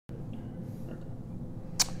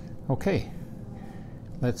Okay,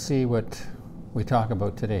 let's see what we talk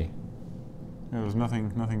about today. There was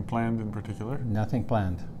nothing planned in particular. Nothing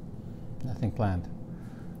planned. Nothing planned.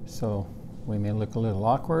 So we may look a little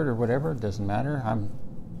awkward or whatever. It doesn't matter.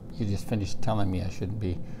 You just finished telling me I shouldn't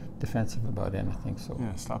be defensive about anything. So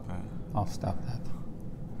Yeah, stop that. I'll stop that.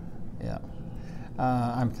 Yeah.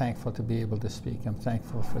 I'm thankful to be able to speak. I'm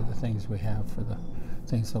thankful for the things we have, for the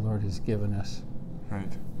things the Lord has given us.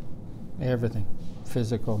 Right. Everything.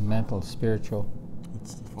 Physical, mental, spiritual.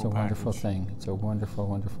 It's the full It's a wonderful package. thing. It's a wonderful,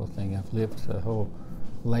 wonderful thing. I've lived a whole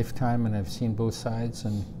lifetime and I've seen both sides,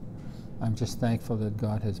 and I'm just thankful that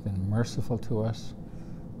God has been merciful to us.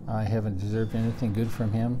 I haven't deserved anything good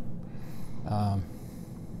from Him.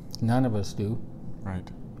 None of us do. Right.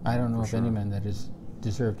 I don't know For of sure. any man that has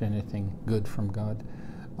deserved anything good from God.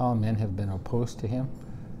 All men have been opposed to Him.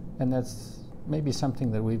 And that's maybe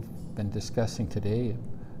something that we've been discussing today,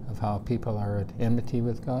 of how people are at enmity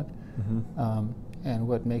with God. Mm-hmm. And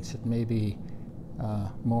what makes it maybe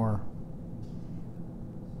more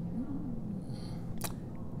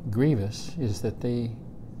grievous is that they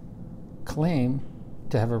claim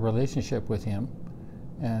to have a relationship with Him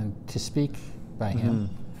and to speak by Him.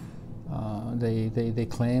 They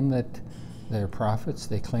claim that they're prophets.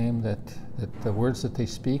 They claim that the words that they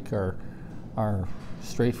speak are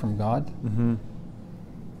straight from God. Mm-hmm.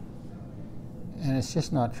 And it's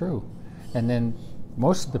just not true. And then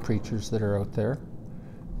most of the preachers that are out there,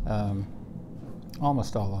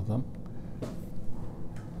 almost all of them,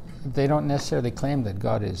 they don't necessarily claim that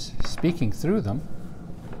God is speaking through them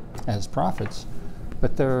as prophets,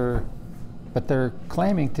 but they're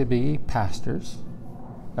claiming to be pastors,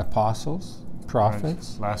 apostles,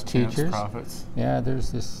 prophets, Right. Last teachers. chance prophets. Yeah,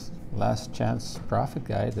 there's this last chance prophet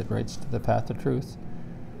guy that writes to the path of truth.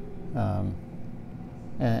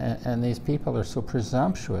 And these people are so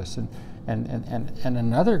presumptuous. And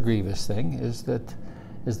another grievous thing is that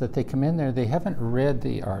they come in there, they haven't read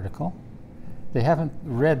the article, they haven't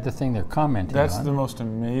read the thing they're commenting That's on. the most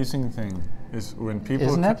amazing thing, is when people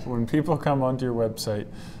Isn't it? when people come onto your website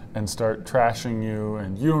and start trashing you,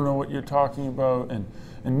 and you don't know what you're talking about, and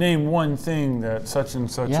name one thing that such and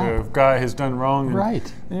such Yeah. a guy has done wrong. And,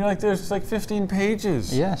 Right. And you're like, there's like 15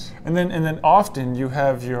 pages. Yes. And then often you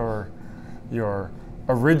have your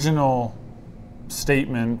original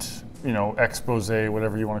statement, expose,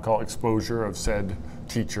 whatever you want to call it, exposure of said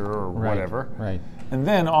teacher or Right. whatever. Right. And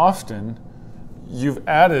then often you've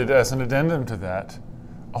added as an addendum to that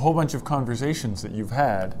a whole bunch of conversations that you've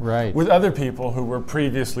had Right. with other people who were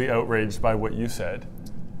previously outraged by what you said,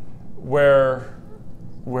 where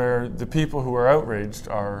the people who are outraged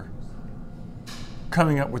are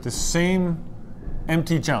coming up with the same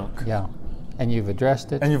empty junk. Yeah. And you've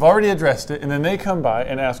addressed it. And you've already addressed it, and then they come by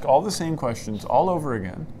and ask all the same questions all over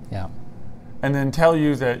again, Yeah. and then tell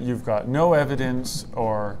you that you've got no evidence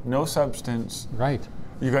or no substance, Right.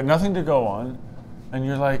 you've got nothing to go on, and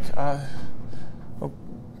you're like,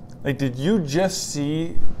 did you just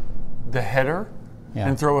see the header Yeah.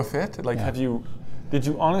 and throw a fit? Like, Yeah. did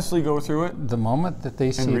you honestly go through it? The moment that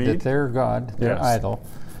they see that read? their God, their Yes. idol,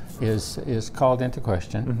 is called into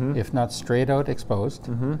question, Mm-hmm. if not straight out exposed,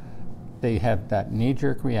 they have that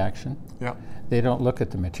knee-jerk reaction. Yeah. They don't look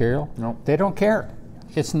at the material. No. They don't care.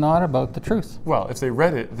 It's not about the truth. Well, if they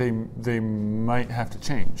read it, they might have to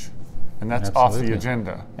change, and that's off the Absolutely.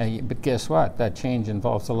 agenda. But guess what? That change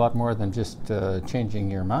involves a lot more than just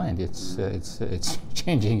changing your mind. It's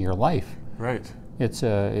changing your life. Right. It's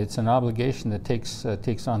an obligation that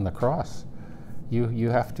takes on the cross. You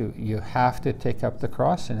have to take up the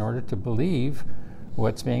cross in order to believe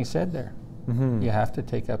what's being said there. Mm-hmm. You have to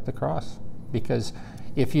take up the cross, because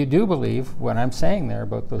if you do believe what I'm saying there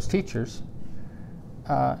about those teachers,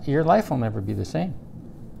 your life will never be the same.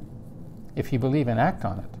 If you believe and act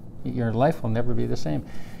on it, your life will never be the same.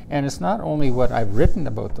 And it's not only what I've written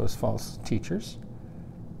about those false teachers,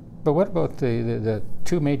 but what about the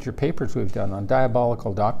two major papers we've done on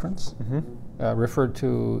diabolical doctrines, referred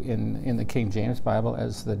to in the King James Bible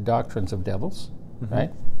as the doctrines of devils,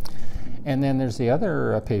 right? And then there's the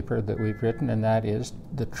other paper that we've written, and that is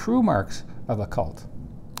the true marks of a cult.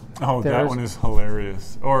 Oh, that There's- one is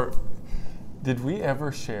hilarious. Or did we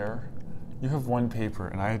ever share? You have one paper,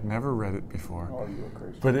 and I had never read it before. Are you a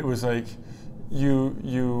Christian? But it was like,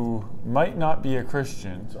 you might not be a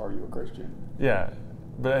Christian. Are you a Christian? Yeah,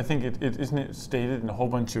 but I think it isn't it stated in a whole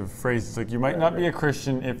bunch of phrases. Like, you might not be a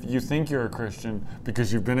Christian if you think you're a Christian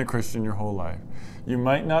because you've been a Christian your whole life. You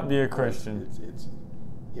might not be a Christian. It's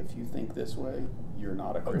if you think this way, you're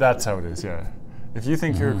not a Christian. That's how it is, yeah. If you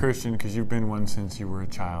think you're a Christian because you've been one since you were a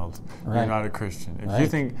child, Right. you're not a Christian. If you Right.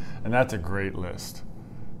 think, and that's a great list.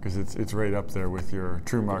 because it's right up there with your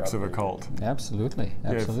true marks of a cult. Absolutely,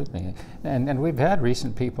 Yeah, if- absolutely. And we've had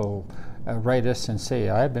recent people write us and say,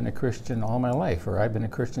 I've been a Christian all my life, or I've been a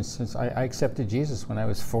Christian since I accepted Jesus when I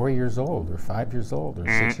was 4 years old, or 5 years old, or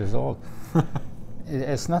 6 years old.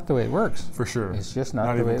 It's not the way it works. For sure. It's just not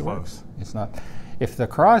the even way it close. works. It's not. If the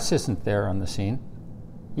cross isn't there on the scene,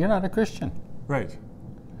 you're not a Christian. Right.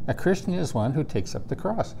 A Christian is one who takes up the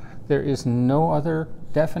cross. There is no other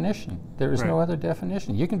definition. There is no Right. other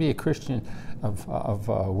definition. You can be a Christian of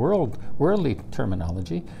worldly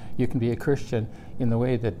terminology. You can be a Christian in the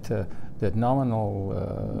way that nominal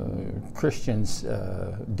Christians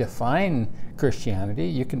define Christianity.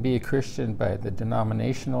 You can be a Christian by the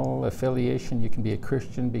denominational affiliation. You can be a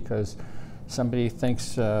Christian because somebody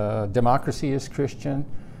thinks democracy is Christian.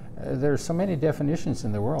 There are so many definitions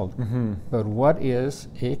in the world. But what is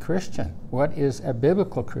a Christian? What is a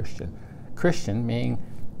biblical Christian? Christian meaning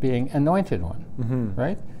being anointed one,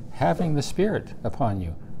 right? Having the Spirit upon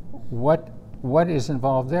you. What is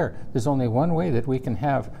involved there? There's only one way that we can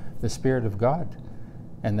have the Spirit of God,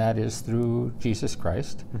 and that is through Jesus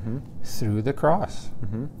Christ, through the cross.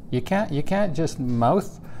 You can't just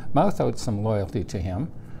mouth out some loyalty to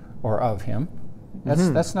Him or of Him.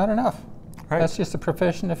 That's not enough. Right. That's just a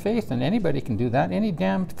profession of faith, and anybody can do that. Any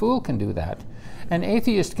damned fool can do that. An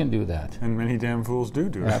atheist can do that. And many damn fools do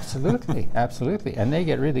it. Absolutely, absolutely. And they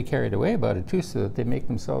get really carried away about it too, so that they make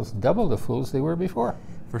themselves double the fools they were before.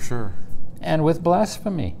 For sure. And with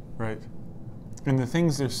blasphemy. Right. And the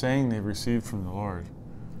things they're saying they've received from the Lord.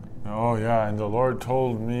 Oh yeah, and the Lord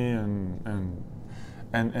told me,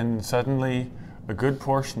 and suddenly a good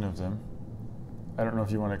portion of them, I don't know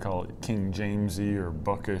if you want to call it King Jamesy or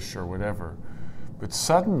bookish or whatever, but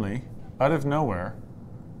suddenly, out of nowhere,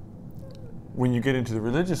 when you get into the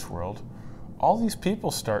religious world, all these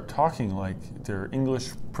people start talking like they're English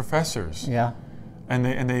professors. Yeah. And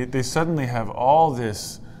they suddenly have all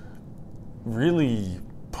this really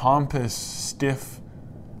pompous, stiff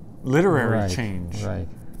literary change. Right.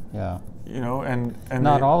 Yeah. You know, and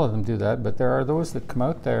Not they- all of them do that, but there are those that come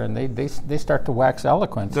out there and they start to wax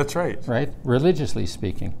eloquent. That's right. Right? Religiously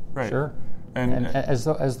speaking. Right. Sure. And- And as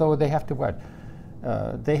though they have to what?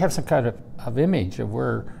 They have some kind of image of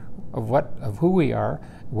who we are,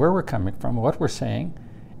 where we're coming from, what we're saying,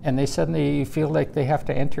 and they suddenly feel like they have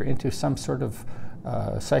to enter into some sort of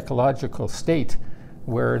psychological state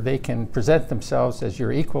where they can present themselves as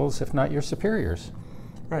your equals, if not your superiors.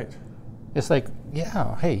 Right. It's like,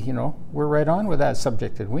 yeah, hey, you know, we're right on with that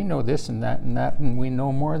subject, and we know this and that and that, and we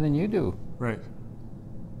know more than you do. Right.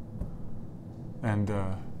 And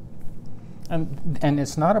And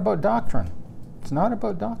it's not about doctrine. It's not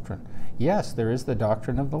about doctrine. Yes, there is the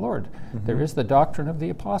doctrine of the Lord. There is the doctrine of the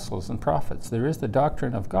apostles and prophets. There is the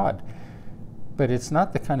doctrine of God. But it's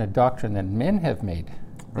not the kind of doctrine that men have made.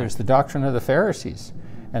 There's the doctrine of the Pharisees,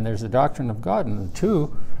 and there's the doctrine of God, and the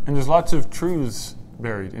two, and there's lots of truths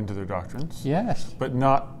buried into their doctrines, yes, but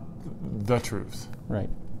not the truth, right.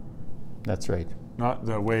 That's right. not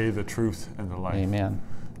the way, the truth, and the life. Amen.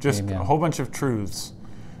 Just Amen. a whole bunch of truths,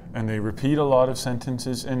 and they repeat a lot of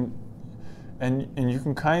sentences, and you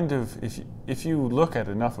can kind of, if you look at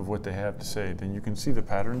enough of what they have to say, then you can see the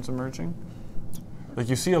patterns emerging. Like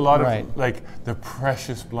you see a lot Right. of like the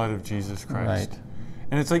precious blood of Jesus Christ, Right.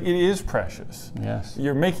 and it's like it is precious. Yes.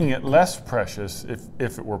 You're making it less precious,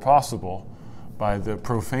 if it were possible, by the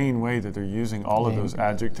profane way that they're using all of those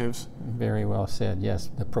adjectives, Very well said. Yes,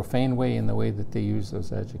 the profane way in the way that they use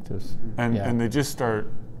those adjectives. and Yeah. and they just start.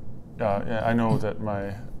 I know that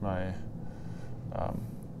my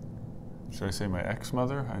should I say my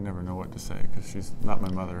ex-mother? I never know what to say because she's not my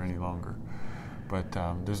mother any longer. But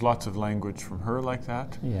there's lots of language from her like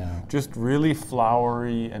that. Yeah. Just really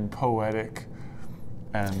flowery and poetic,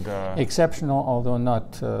 and Exceptional, although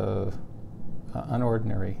not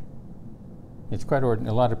unordinary. It's quite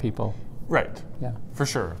ordinary. A lot of people, right. yeah. For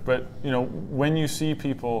sure. But, you know, when you see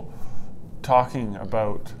people talking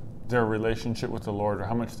about their relationship with the Lord or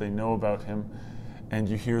how much they know about Him, and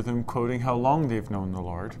you hear them quoting how long they've known the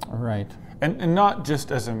Lord, All right. and not just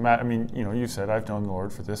as a matter, I mean, you know, you said, I've known the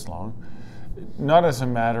Lord for this long, not as a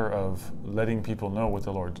matter of letting people know what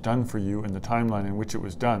the Lord's done for you and the timeline in which it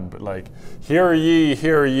was done, but like, hear ye,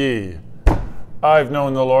 hear ye. I've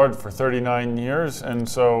known the Lord for 39 years, and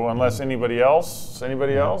so unless anybody else,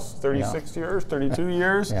 36 years, 32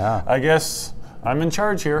 years, Yeah. I guess I'm in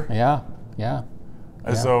charge here. Yeah. Yeah.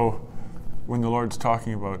 As Yeah. though when the Lord's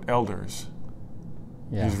talking about elders,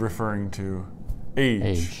 Yeah. He's referring to age.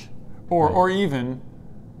 Age. Or even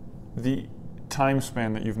the time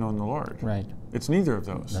span that you've known the Lord. Right. It's neither of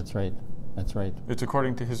those. That's right. That's right. It's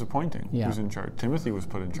according to His appointing Yeah. who's in charge. Timothy was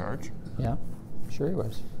put in charge. Yeah. Sure he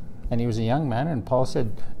was. And he was a young man, and Paul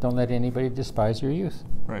said, don't let anybody despise your youth.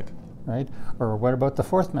 Right. Right? Or what about the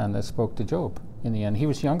fourth man that spoke to Job in the end? He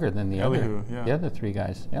was younger than Elihu, yeah. the other three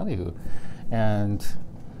guys, Elihu. And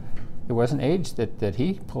it wasn't age that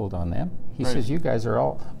he pulled on them. He Right. says, you guys are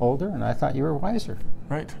all older, and I thought you were wiser.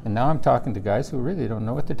 Right. And now I'm talking to guys who really don't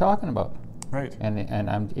know what they're talking about. Right. And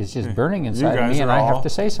it's just burning inside of guys me, and are I have all- to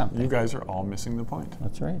say something. You guys are all missing the point.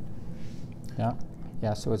 That's right. Yeah.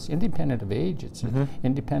 Yeah, so it's independent of age, it's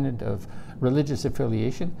independent of religious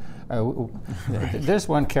affiliation. There's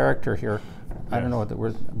one character here, I don't know, that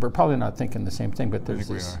we're probably not thinking the same thing, but there's think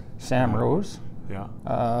we this are. Sam Rose. Yeah.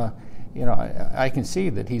 You know, I can see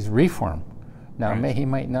that he's reform. Now, Right. he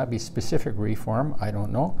might not be specific reform, I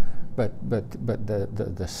don't know, but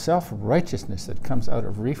the self-righteousness that comes out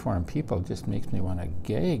of reform people just makes me want to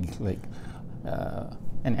gag. Like,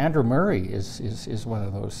 and Andrew Murray is one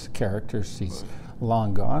of those characters. He's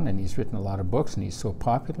long gone, and he's written a lot of books, and he's so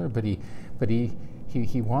popular. But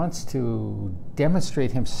he wants to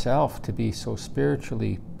demonstrate himself to be so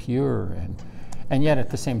spiritually pure, and yet at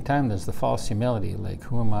the same time there's the false humility, like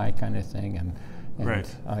who am I kind of thing, and Right.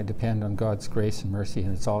 I depend on God's grace and mercy,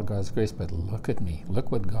 and it's all God's grace. But look at me,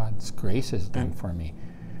 look what God's grace has done for me.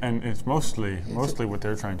 And it's mostly what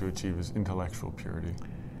they're trying to achieve is intellectual purity.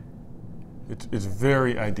 It's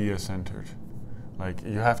very idea centered. Like,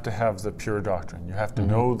 you have to have the pure doctrine. You have to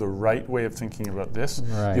know the right way of thinking about this.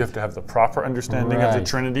 Right. You have to have the proper understanding of the Right.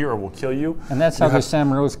 Trinity, or we'll kill you. And that's You how have- this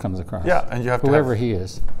Sam Rose comes across. Yeah, and you have to whoever have, he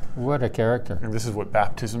is. What a character. and this is what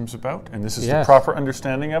baptism's about, and this is Yes. the proper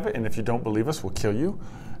understanding of it. And if you don't believe us, we'll kill you.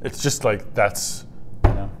 It's just like that's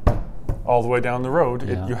Yeah. all the way down the road.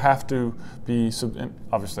 Yeah. You have to be. And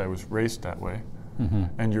obviously, I was raised that way,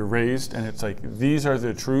 and you're raised, and it's like these are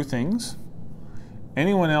the true things.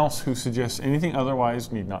 Anyone else who suggests anything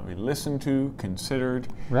otherwise need not be listened to, considered,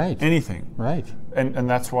 Right. anything. Right. And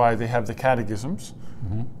that's why they have the catechisms,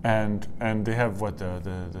 and they have what the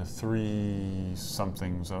three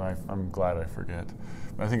somethings that I'm glad I forget.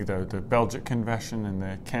 I think the Belgic Confession and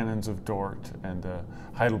the Canons of Dort and the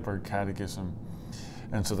Heidelberg Catechism.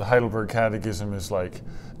 And so the Heidelberg Catechism is like,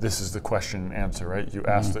 this is the question and answer, right? You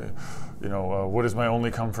ask what is my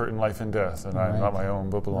only comfort in life and death? And I'm not my own,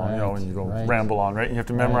 but belong, and you go Right. ramble on, right? And you have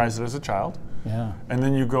to memorize it as a child. Yeah. And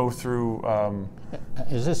then you go through,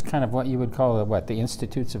 Is this kind of what you would call the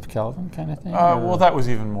Institutes of Calvin kind of thing? well, that was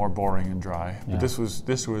even more boring and dry. Yeah. But this was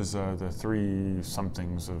the three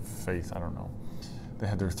somethings of faith. I don't know. They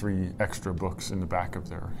had their three extra books in the back of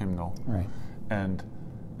their hymnal. Right. And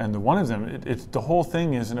the one of them, it's the whole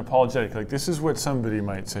thing is an apologetic. Like, this is what somebody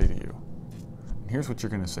might say to you. Here's what you're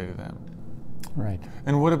going to say to them. Right.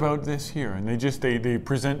 And what about this here? And they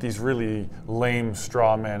present these really lame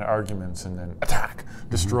straw man arguments, and then attack,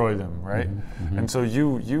 destroy them, right? And so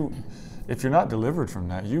you, if you're not delivered from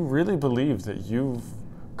that, you really believe that you've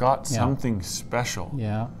got something special.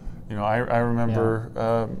 Yeah. You know, I remember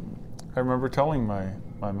I remember telling my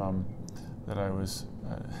mom that I was.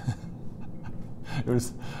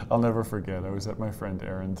 I'll never forget. I was at my friend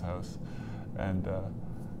Aaron's house, and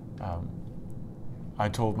I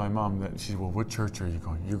told my mom that she said, well, what church are you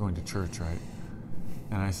going? You're going to church, right?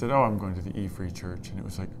 And I said, oh, I'm going to the E-Free Church. And it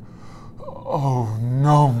was like, oh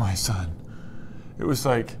no, my son. It was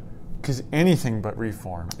like, because anything but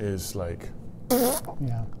reform is like,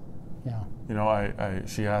 Yeah. Yeah. you know,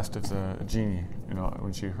 she asked if Jeannie, you know,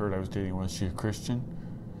 when she heard I was dating, was she a Christian?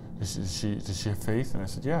 Does she have faith? And I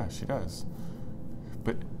said, yeah, she does.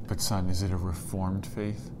 But son, is it a reformed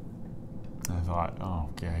faith? And I thought, oh,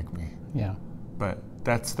 gag me. Yeah. But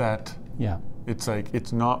that's that. Yeah. It's like,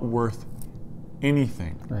 it's not worth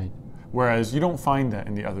anything. Right. Whereas you don't find that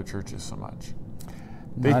in the other churches so much.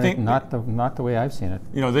 They Not, think not the way I've seen it.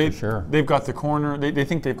 you know, For sure. they've got the corner. They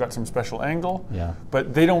think they've got some special angle. Yeah.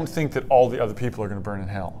 But they don't think that all the other people are going to burn in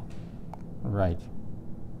hell. Right.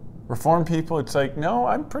 Reformed people, it's like, no,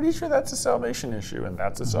 I'm pretty sure that's a salvation issue, and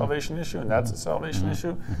that's a salvation issue, and that's a salvation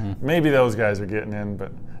issue. Maybe those guys are getting in,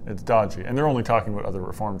 but it's dodgy. And they're only talking about other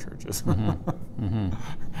Reformed churches. And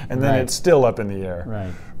then Right. it's still up in the air.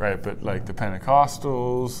 Right. Right, but like the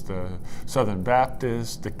Pentecostals, the Southern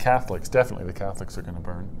Baptists, the Catholics, definitely the Catholics are going to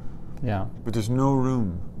burn. Yeah. But there's no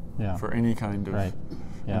room Yeah. for any kind of... Right.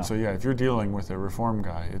 Yeah. And so, yeah, if you're dealing with a Reform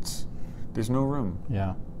guy, there's no room.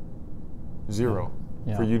 Yeah. Zero.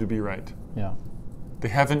 Yeah. For you to be right. Yeah. They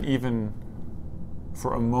haven't even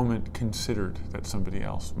for a moment considered that somebody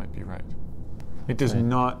else might be right. It does Right.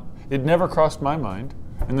 not, it never crossed my mind.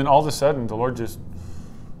 And then all of a sudden, the Lord just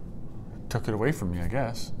took it away from me, I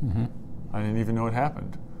guess. I didn't even know it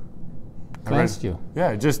happened. Cleansed you.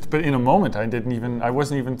 Yeah, but in a moment, I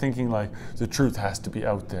wasn't even thinking like, the truth has to be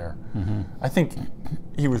out there. Mm-hmm. I think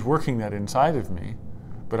he was working that inside of me,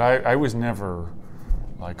 but I was never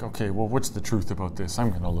like, okay, well, what's the truth about this?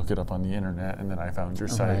 I'm going to look it up on the internet, and then I found your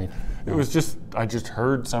site. Right. It was just, I just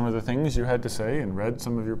heard some of the things you had to say and read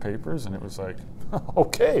some of your papers, and it was like,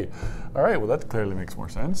 okay, all right, well, that clearly makes more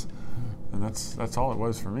sense. And that's all it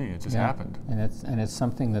was for me. It just happened. And it's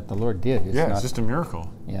something that the Lord did. It's just a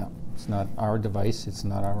miracle. Yeah, it's not our device. It's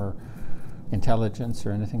not our intelligence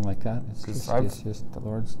or anything like that. It's just the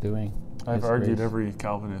Lord's doing. I've His argued grace. every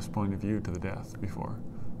Calvinist point of view to the death before.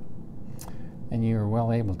 And you were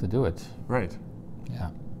well able to do it. Right.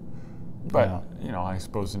 Yeah. But, I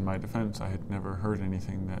suppose in my defense, I had never heard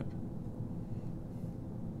anything that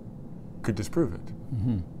could disprove it.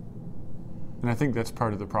 Mm-hmm. And I think that's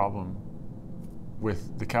part of the problem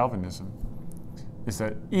with the Calvinism, is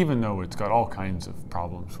that even though it's got all kinds of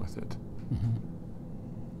problems with it,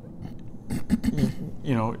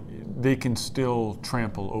 they can still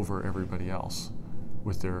trample over everybody else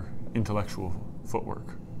with their intellectual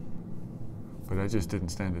footwork. But I just didn't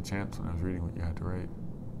stand a chance when I was reading what you had to write.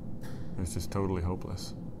 It was just totally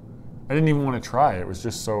hopeless. I didn't even want to try. It was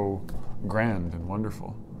just so grand and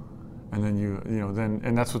wonderful. And then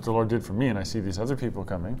and that's what the Lord did for me. And I see these other people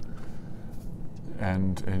coming,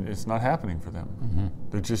 and it's not happening for them. Mm-hmm.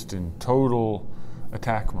 They're just in total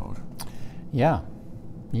attack mode. Yeah.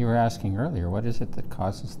 You were asking earlier, what is it that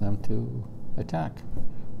causes them to attack?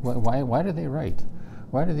 Why do they write?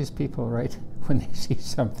 Why do these people write when they see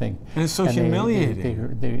something? And it's so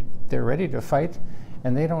humiliating. They're ready to fight,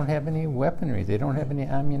 and they don't have any weaponry. They don't have any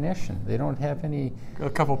ammunition. They don't have any... A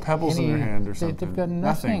couple pebbles in their hand or something. They've got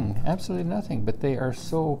nothing. Absolutely nothing. But they are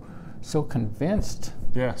so convinced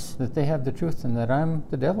that they have the truth and that I'm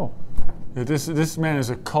the devil. Yeah, this man is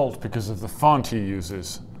a cult because of the font he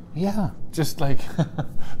uses. Yeah. Just like,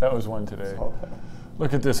 that was one today.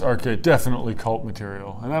 Look at this arcade, definitely cult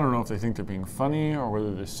material. And I don't know if they think they're being funny or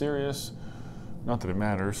whether they're serious. Not that it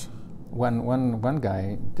matters. One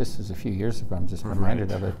guy, this is a few years ago, I'm just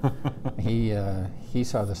reminded of it. He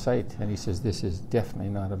saw the site and he says, this is definitely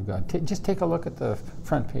not of God. Just take a look at the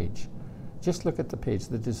front page. Just look at the page,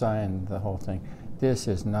 the design, the whole thing. This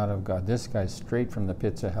is not of God. This guy's straight from the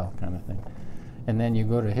pits of hell kind of thing. And then you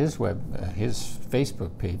go to his his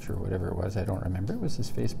Facebook page or whatever it was. I don't remember. It was his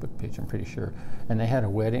Facebook page, I'm pretty sure. And they had a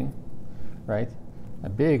wedding, right? A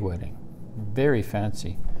big wedding, very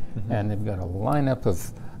fancy. Mm-hmm. And they've got a lineup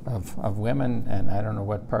of women, and I don't know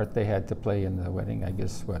what part they had to play in the wedding. I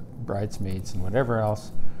guess bridesmaids and whatever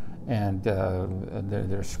else. And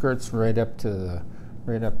their skirts right up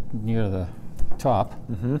near the top,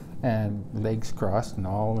 mm-hmm. and legs crossed and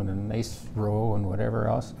all in a nice row and whatever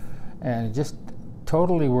else. And just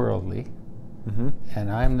totally worldly, mm-hmm.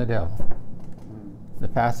 and I'm the devil. The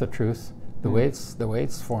path of truth, the way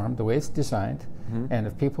it's formed, the way it's designed, mm-hmm. and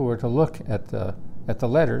if people were to look at the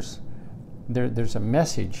letters, there's a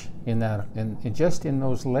message in that, in just in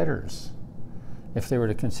those letters, if they were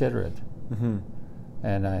to consider it. Mm-hmm.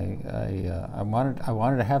 And I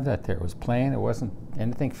wanted to have that there. It was plain. It wasn't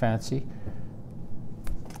anything fancy.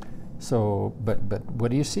 So, but what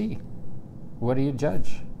do you see? What do you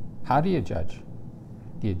judge? How do you judge?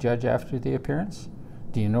 Do you judge after the appearance?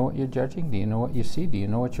 Do you know what you're judging? Do you know what you see? Do you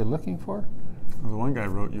know what you're looking for? Well, the one guy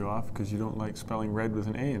wrote you off because you don't like spelling red with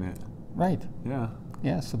an A in it. Right. Yeah.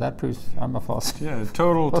 Yeah, so that proves I'm a false. Yeah,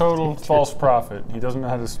 total false prophet. He doesn't know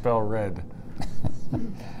how to spell red.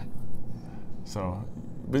 So,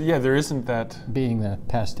 but yeah, there isn't that. Being the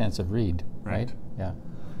past tense of read, right? Yeah.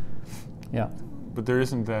 Yeah. But there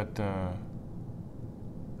isn't that.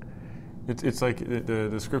 It's like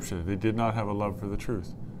the scripture. They did not have a love for the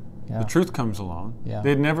truth. Yeah. The truth comes along. Yeah.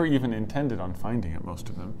 They'd never even intended on finding it, most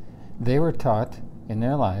of them. They were taught in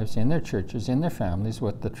their lives, in their churches, in their families,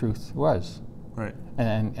 what the truth was. Right.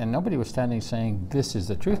 And nobody was standing saying this is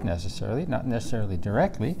the truth necessarily, not necessarily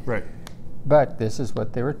directly. Right. But this is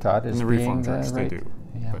what they were taught as in the being Reformed the Church, right. they do.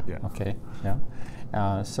 Yeah. But yeah. Okay.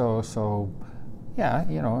 Yeah. So, yeah.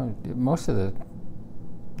 Most of the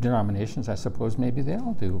denominations, I suppose, maybe they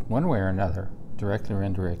all do one way or another, directly or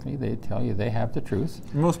indirectly. They tell you they have the truth.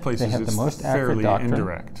 In most places, they have it's the most accurate fairly doctrine.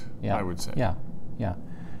 indirect. Yeah. I would say. Yeah. Yeah.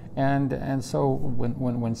 And so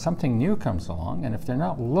when something new comes along, and if they're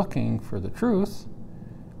not looking for the truth,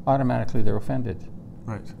 automatically they're offended.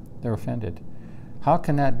 Right. They're offended. How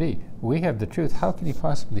can that be? We have the truth. How can he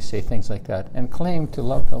possibly say things like that and claim to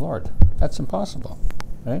love the Lord? That's impossible,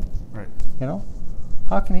 right? Right.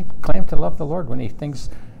 How can he claim to love the Lord when he thinks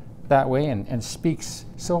that way and speaks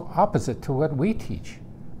so opposite to what we teach?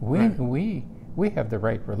 We we have the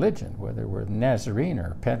right religion, whether we're Nazarene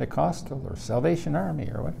or Pentecostal or Salvation Army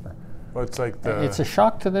or whatever. Well, it's like It's a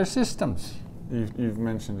shock to their systems. you've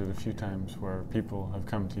mentioned it a few times where people have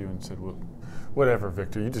come to you and said, well, whatever,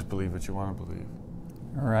 Victor, you just believe what you want to believe.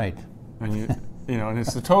 Right. And and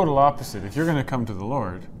it's the total opposite. If you're going to come to the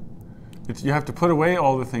Lord, you have to put away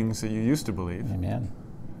all the things that you used to believe. Amen.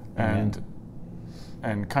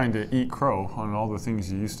 And kind of eat crow on all the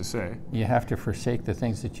things you used to say. You have to forsake the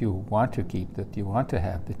things that you want to keep, that you want to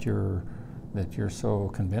have, that you're so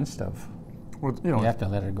convinced of. Well, You have to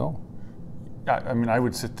let it go. I mean, I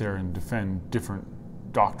would sit there and defend different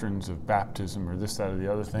doctrines of baptism or this, that, or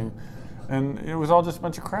the other thing, and it was all just a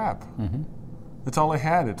bunch of crap. Mm-hmm. It's all I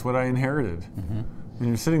had. It's what I inherited. Mm-hmm. And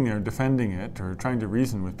you're sitting there defending it or trying to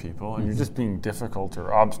reason with people, and you're just being difficult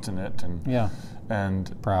or obstinate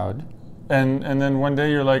and Proud. And then one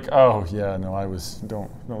day you're like, oh yeah, no,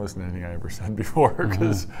 don't listen to anything I ever said before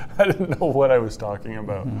because I didn't know what I was talking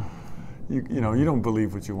about. You don't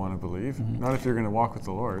believe what you want to believe, not if you're going to walk with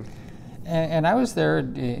the Lord. And I was there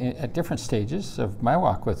at different stages of my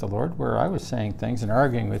walk with the Lord, where I was saying things and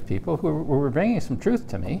arguing with people who were bringing some truth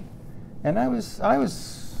to me, and I was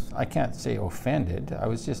I can't say offended. I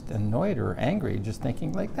was just annoyed or angry, just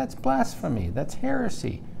thinking like, that's blasphemy, that's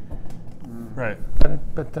heresy. Right.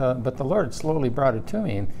 But the Lord slowly brought it to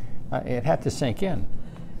me, and it had to sink in.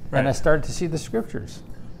 Right. And I started to see the scriptures,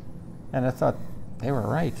 and I thought they were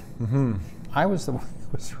right. Mm-hmm. I was the one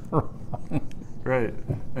that was wrong. Right.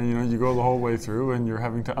 And you go the whole way through and you're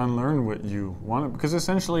having to unlearn what you want, because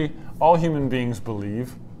essentially all human beings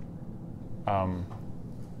believe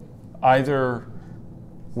either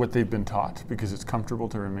what they've been taught because it's comfortable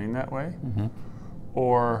to remain that way,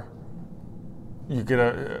 or you get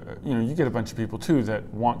a bunch of people too that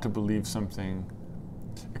want to believe something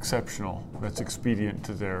exceptional that's expedient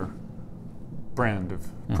to their brand of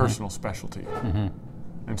personal specialty.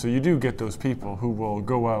 And so you do get those people who will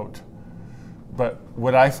go out. But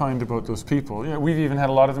what I find about those people, we've even had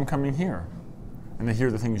a lot of them coming here, and they hear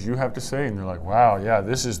the things you have to say, and they're like, wow, yeah,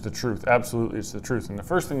 this is the truth. Absolutely, it's the truth. And the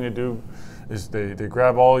first thing they do is they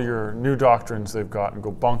grab all your new doctrines they've got and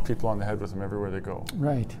go bonk people on the head with them everywhere they go.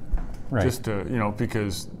 Right. Right. Just to,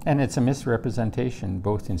 because... And it's a misrepresentation,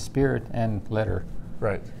 both in spirit and letter,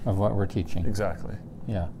 Right. of what we're teaching. Exactly.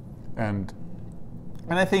 Yeah. And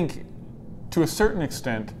I think, to a certain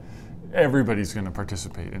extent, everybody's going to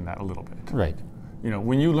participate in that a little bit. Right.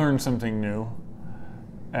 When you learn something new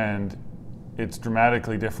and it's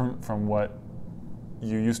dramatically different from what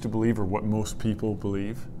you used to believe or what most people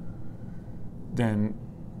believe, then,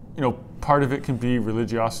 part of it can be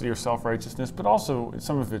religiosity or self-righteousness, but also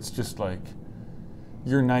some of it's just like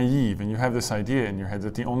you're naive and you have this idea in your head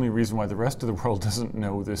that the only reason why the rest of the world doesn't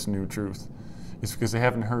know this new truth is because they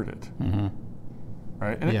haven't heard it.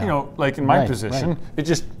 Right? And, Yeah. like in my Right, position,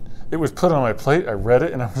 right. It was put on my plate, I read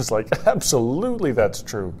it, and I was like, absolutely, that's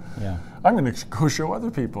true. Yeah. I'm going to go show other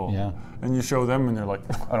people. Yeah. And you show them, and they're like,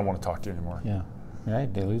 I don't want to talk to you anymore. Yeah.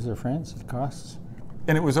 Right. They lose their friends. It costs.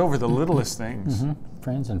 And it was over the littlest things.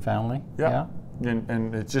 Friends and family. Yeah.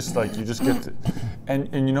 And it's just like, you just get to, and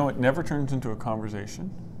it never turns into a conversation.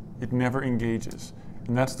 It never engages.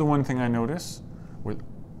 And that's the one thing I notice with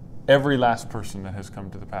every last person that has come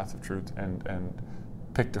to the path of truth and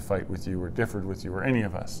picked a fight with you or differed with you or any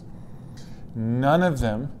of us. None of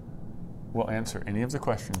them will answer any of the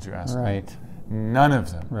questions you ask them. Right. None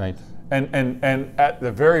of them. Right. And at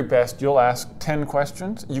the very best, you'll ask 10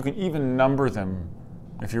 questions. You can even number them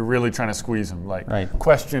if you're really trying to squeeze them. Like, Right.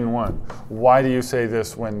 Question 1, why do you say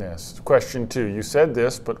this when this? Question 2, you said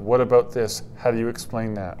this, but what about this? How do you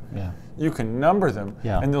explain that? Yeah. You can number them,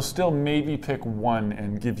 Yeah. and they'll still maybe pick one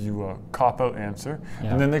and give you a cop-out answer,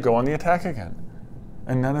 Yeah. and then they go on the attack again.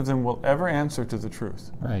 And none of them will ever answer to the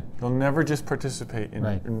truth. Right. They'll never just participate in,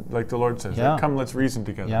 Right. like the Lord says, Yeah. come, let's reason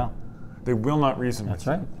together. Yeah. They will not reason That's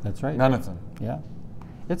with you. right. That's right. None of them. Yeah.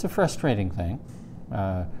 It's a frustrating thing.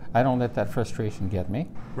 I don't let that frustration get me.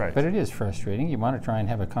 Right. But it is frustrating. You want to try and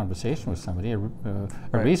have a conversation with somebody, a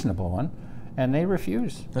Right. reasonable one, and they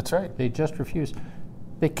refuse. That's right. They just refuse.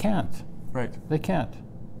 They can't. Right. They can't.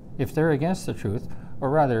 If they're against the truth, or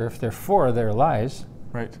rather, if they're for their lies,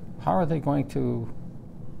 Right. how are they going to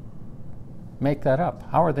make that up?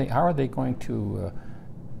 How are they going to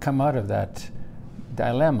come out of that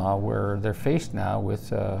dilemma where they're faced now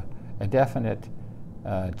with a definite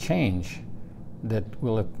change that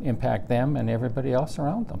will impact them and everybody else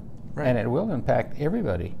around them? Right. And it will impact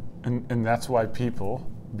everybody. And that's why people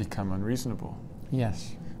become unreasonable.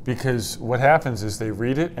 Yes. Because what happens is they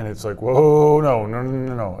read it and it's like, whoa, no.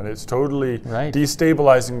 And it's totally Right.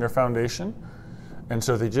 destabilizing their foundation. And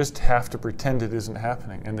so they just have to pretend it isn't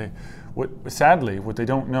happening. And sadly, what they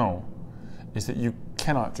don't know is that you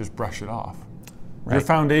cannot just brush it off. Right. Your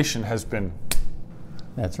foundation has been.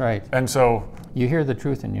 That's right. And so. You hear the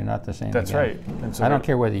truth and you're not the same That's again. right. And so I don't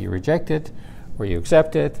care whether you reject it, or you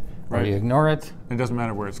accept it, or Right. you ignore it. It doesn't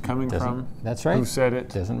matter where it's coming from. That's right. Who said it.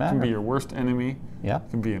 Doesn't It matter. can be your worst enemy. Yeah, It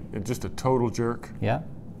can be just a total jerk. yeah,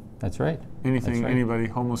 that's right. Anything, That's right. anybody,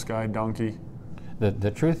 homeless guy, donkey.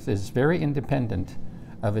 The truth is very independent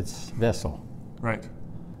of its vessel. Right.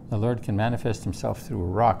 The Lord can manifest himself through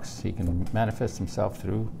rocks. He can manifest himself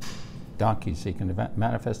through donkeys. He can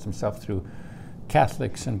manifest himself through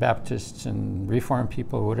Catholics and Baptists and Reformed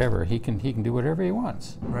people, whatever. He can do whatever he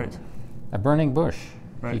wants. Right. A burning bush.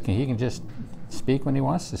 Right. He can just speak when he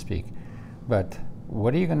wants to speak. But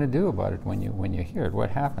what are you going to do about it when you hear it?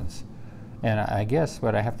 What happens? And I guess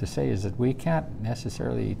what I have to say is that we can't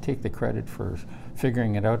necessarily take the credit for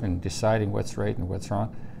figuring it out and deciding what's right and what's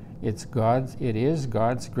wrong. It is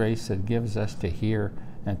God's grace that gives us to hear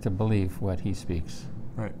and to believe what he speaks.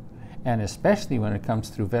 Right. And especially when it comes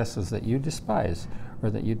through vessels that you despise or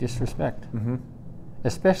that you disrespect. Mm-hmm.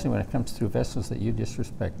 Especially when it comes through vessels that you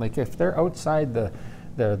disrespect. Like if they're outside the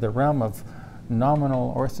realm of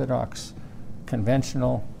nominal Orthodox,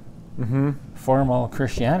 conventional, formal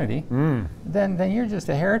Christianity, then you're just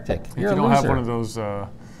a heretic. If You're you a don't loser. have one of those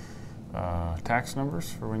tax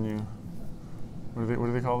numbers for when you, what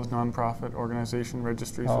do they call those non-profit organization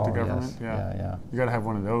registries with the government? Yes. Yeah. You got to have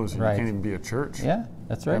one of those. Or Right. You can't even be a church. Yeah,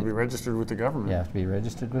 that's You right. got to be registered with the government. You have to be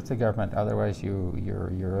registered with the government. Otherwise,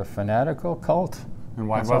 you're a fanatical cult. And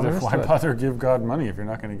why That's all there bother? is to Why it. bother give God money if you're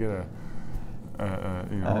not going to get a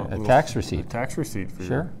little tax receipt. A tax receipt for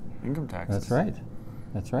Sure. your income taxes. That's right.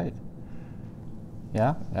 That's right.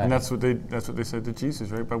 Yeah. And that's what they said to Jesus,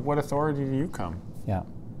 right? By what authority do you come? Yeah.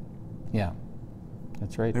 Yeah.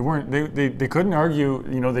 That's right. They couldn't argue.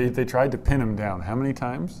 They tried to pin him down. How many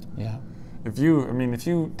times? Yeah. If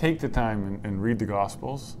you take the time and read the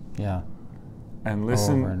Gospels Yeah. and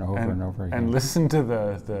listen Over and over and over again. and listen to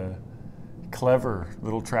the clever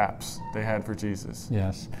little traps they had for Jesus.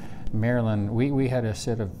 Yes. Marilyn, we had a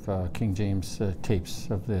set of King James tapes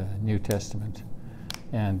of the New Testament,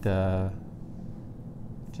 and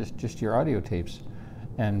just your audio tapes.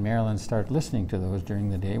 And Marilyn started listening to those during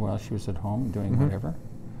the day while she was at home doing whatever.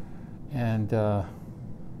 And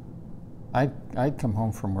I'd come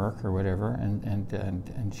home from work or whatever,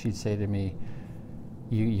 and she'd say to me,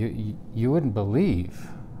 "You wouldn't believe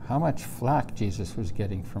how much flack Jesus was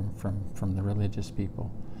getting from the religious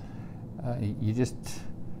people.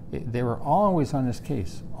 They were always on his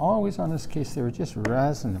case. Always on his case. They were just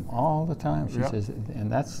razzing him all the time." She says,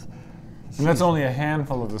 and that's only a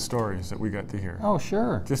handful of the stories that we got to hear. Oh,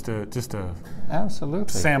 sure. Just a Absolutely.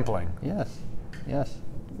 sampling. Yes. Yes.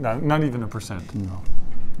 Not even a percent.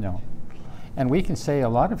 No. And we can say a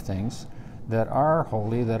lot of things that are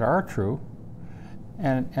holy, that are true,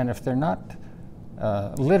 and if they're not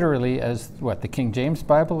literally as the King James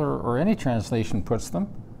Bible or any translation puts them,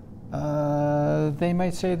 they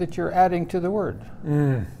might say that you're adding to the word.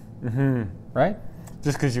 Right?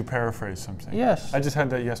 Just because you paraphrase something. Yes. I just had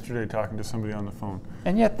that yesterday talking to somebody on the phone.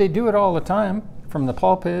 And yet they do it all the time from the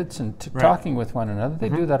pulpits and Right. talking with one another. They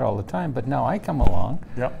do that all the time. But now I come along.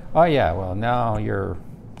 Yep. Oh yeah, well now you're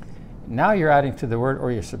adding to the word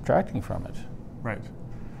or you're subtracting from it. Right.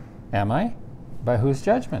 Am I? By whose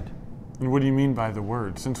judgment? And what do you mean by the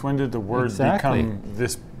word? Since when did the word Exactly. become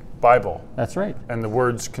this Bible That's right. and the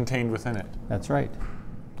words contained within it? That's right.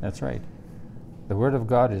 That's right. The Word of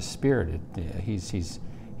God is spirit.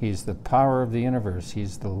 He's the power of the universe.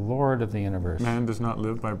 He's the Lord of the universe. Man does not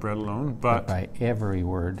live by bread alone, but by every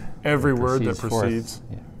word. every word that forth, proceeds.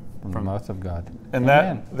 from the mouth of God. And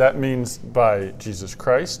Amen. that means by Jesus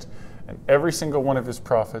Christ and every single one of his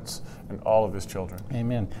prophets and all of his children.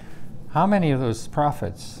 Amen. How many of those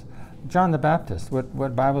prophets? John the Baptist.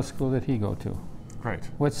 What Bible school did he go to? Right.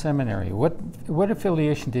 What seminary? What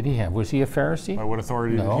affiliation did he have? Was he a Pharisee? By what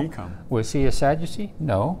authority No. did he come? Was he a Sadducee?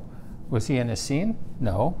 No. Was he an Essene?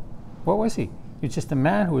 No. What was he? He was just a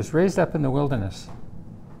man who was raised up in the wilderness.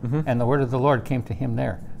 And the word of the Lord came to him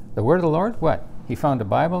there. The word of the Lord, what? He found a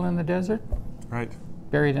Bible in the desert, Right.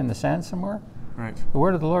 buried in the sand somewhere? Right. The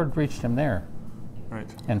word of the Lord reached him there.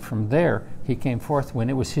 Right. And from there, he came forth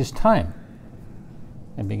when it was his time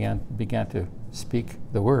and began to speak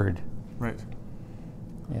the word. Right.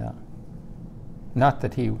 Yeah. Not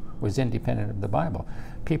that he was independent of the Bible.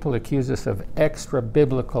 People accuse us of extra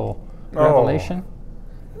biblical revelation.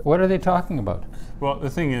 What are they talking about? Well, the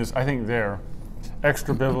thing is, I think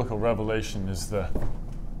extra biblical revelation is the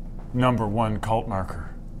number one cult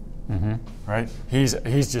marker. right?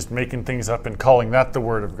 He's just making things up and calling that the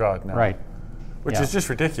Word of God now, Right. which Yeah. is just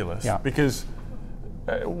ridiculous. Yeah. Because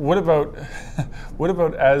what about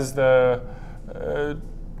as the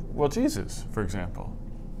Jesus, for example,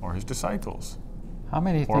 or his disciples? How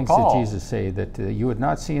many Or things Paul. did Jesus say that you would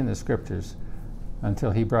not see in the scriptures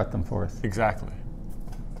until he brought them forth? Exactly.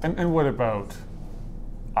 And what about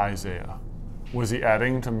Isaiah? Was he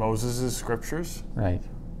adding to Moses' scriptures? Right.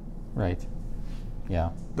 Right.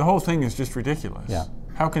 Yeah. The whole thing is just ridiculous. Yeah.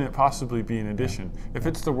 How can it possibly be an addition? If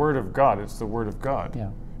it's the Word of God, it's the Word of God.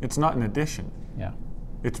 Yeah. It's not an addition. Yeah.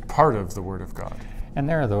 It's part of the Word of God. And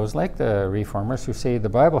there are those like the Reformers who say the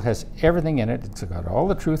Bible has everything in it. It's got all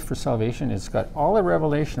the truth for salvation. It's got all the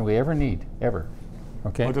revelation we ever need, ever.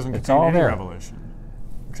 Okay? Well, it doesn't it's contain all any there. revelation,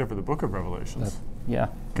 except for the book of Revelations. Yeah.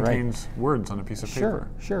 Contains words on a piece of paper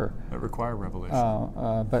Sure. that require revelation.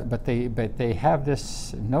 But they have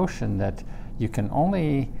this notion that you can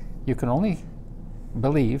only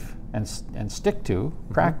believe and stick to,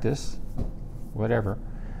 practice, whatever,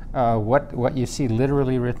 what you see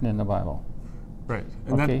literally written in the Bible. Right.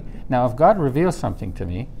 And Okay. Now, if God reveals something to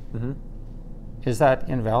me, Mhm. is that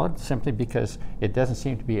invalid simply because it doesn't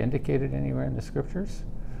seem to be indicated anywhere in the scriptures?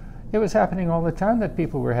 It was happening all the time that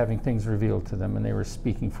people were having things revealed to them, and they were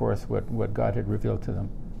speaking forth what God had revealed to them.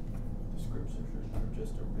 The scriptures are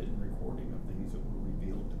just a written recording of things that were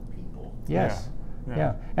revealed to people. Yes. Yeah.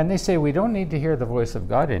 Yeah. And they say we don't need to hear the voice of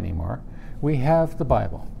God anymore. We have the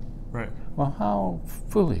Bible. Right. Well, how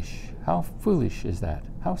foolish is that?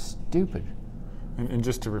 How stupid. And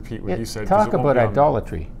just to repeat what you said, 'cause Talk it won't about be on-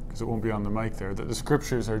 idolatry. because it won't be on the mic there, that the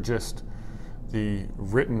scriptures are just the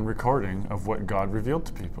written recording of what God revealed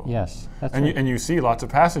to people. Yes, that's And right. you see lots of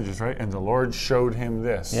passages, right? And the Lord showed him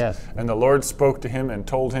this. Yes. And the Lord spoke to him and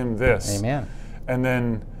told him this. Amen. And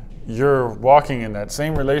then you're walking in that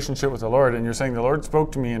same relationship with the Lord, and you're saying, the Lord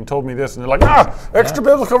spoke to me and told me this. And they're like, extra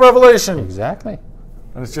biblical revelation. Exactly.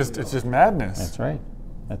 And it's just madness. That's right.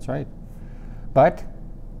 That's right. But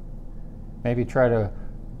maybe try to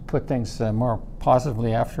put things more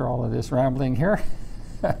positively after all of this rambling here.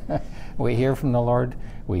 We hear from the Lord.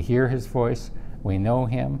 We hear his voice. We know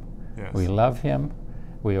him. Yes. We love him.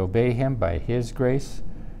 We obey him by his grace.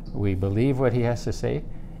 We believe what he has to say.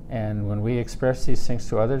 And when we express these things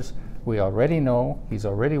to others, we already know, he's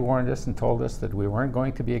already warned us and told us that we weren't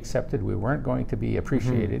going to be accepted, we weren't going to be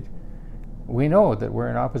appreciated. We know that we're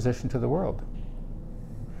in opposition to the world.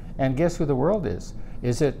 And guess who the world is?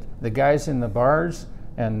 Is it the guys in the bars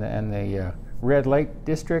and the red light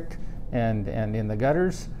district and in the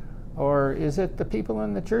gutters? Or is it the people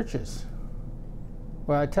in the churches?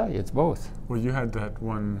 Well, I tell you, it's both. Well, you had that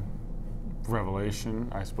one revelation,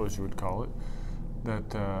 I suppose you would call it,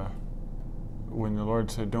 that when the Lord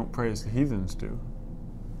said, don't pray as the heathens do,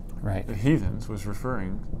 Right. the heathens was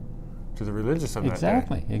referring to the religious of that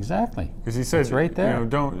day. Exactly. Because he said, It's right there. You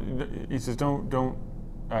know, he says, don't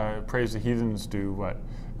pray as the heathens do. What?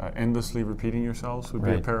 Endlessly repeating yourselves would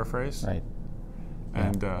be a Right. paraphrase. Right.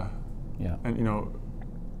 And Yeah. and you know,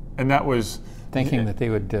 and that was Thinking that they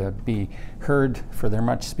would be heard for their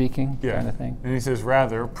much speaking, yeah. kind of thing. And he says,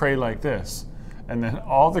 rather pray like this, and then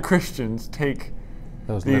all the Christians take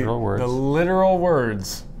Those the literal words. the literal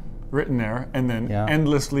words written there, and then Yeah.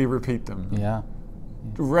 endlessly repeat them. Yeah.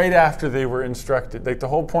 Right after they were instructed. Like the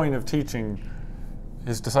whole point of teaching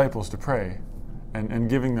his disciples to pray and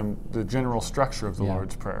giving them the general structure of the Yeah.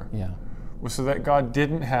 Lord's Prayer Yeah. was so that God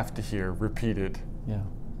didn't have to hear repeated Yeah.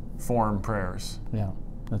 form prayers. Yeah.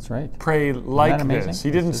 That's right. Pray like amazing? this. He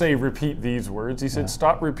didn't It's say repeat these words. He said Yeah.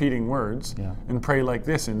 stop repeating words Yeah. and pray like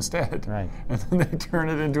this instead. Right. And then they turn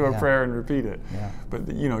it into a Yeah. prayer and repeat it. Yeah. But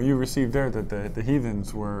you know, you received there that the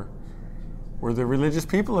heathens were the religious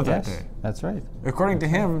people of that Yes. day. That's right. According to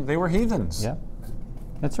him, they were heathens. Yeah.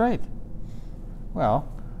 That's right. Well,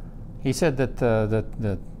 he said that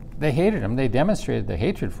that they hated him. They demonstrated the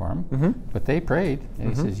hatred for him, Mhm. but they prayed. And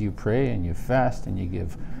he says, you pray and you fast and you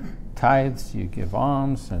give tithes, you give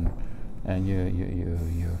alms, and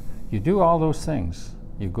you do all those things.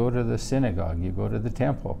 You go to the synagogue, you go to the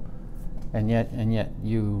temple, and yet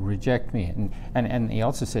you reject me. And he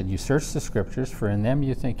also said, you search the scriptures, for in them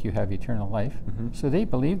you think you have eternal life. So they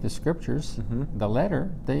believed the scriptures, the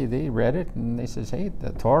letter. They read it, and they says, hey,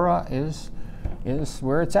 the Torah is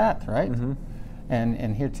where it's at, right?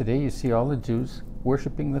 And here today you see all the Jews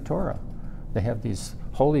worshiping the Torah. They have these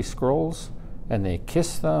holy scrolls, and they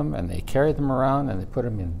kiss them, and they carry them around, and they put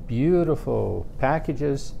them in beautiful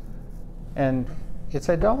packages. And it's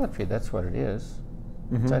idolatry. That's what it is.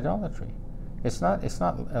 It's idolatry. It's not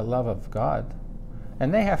a love of God.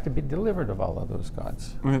 And they have to be delivered of all of those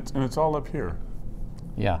gods. And it's all up here.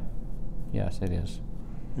 Yeah. Yes, it is.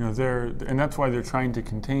 You know, and that's why they're trying to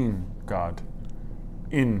contain God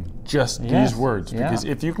in just Yes, these words. yeah. Because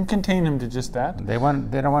if you can contain him to just that, They don't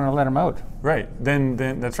want to let him out. right, then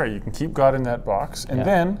that's right. You can keep God in that box. And Yeah.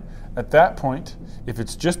 then at that point, if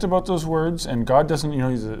it's just about those words and God doesn't, you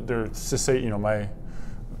know, they're cessate, you know, my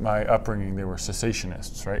upbringing, they were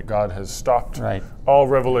cessationists, right? God has stopped Right. all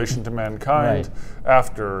revelation to mankind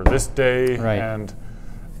after this day. Right.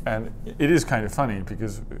 And it is kind of funny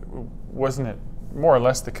because wasn't it more or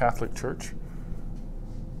less the Catholic Church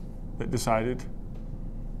that decided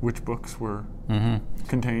which books were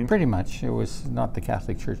contained? Pretty much. It was not the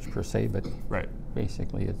Catholic Church per se, but Right.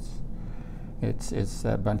 basically it's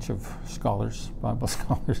a bunch of scholars, Bible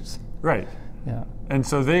scholars. Right. Yeah. And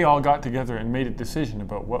so they all got together and made a decision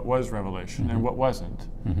about what was revelation and what wasn't.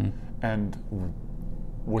 And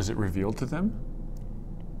was it revealed to them?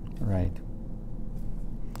 Right.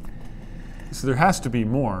 So there has to be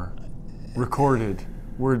more recorded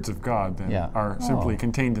words of God than Yeah. are simply Oh.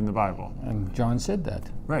 contained in the Bible. And John said that,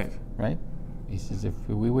 Right. right? He says if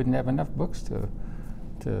we wouldn't have enough books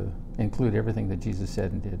to include everything that Jesus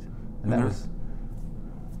said and did. And that there- was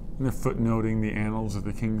And they're footnoting the annals of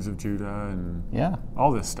the kings of Judah and yeah.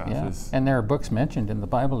 all this stuff Yeah. is And there are books mentioned in the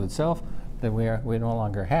Bible itself that we no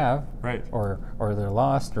longer have, right. or they're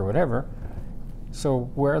lost or whatever.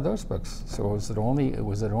 So where are those books? So was it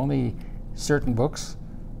only certain books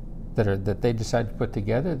that they decided to put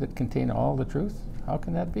together that contain all the truth? How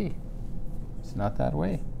can that be? It's not that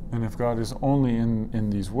way. And if God is only in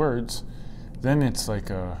these words, then it's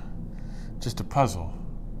like just a puzzle.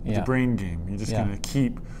 It's Yeah. a brain game. You're just Yeah. going to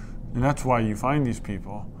keep, and that's why you find these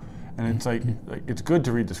people. And it's like it's good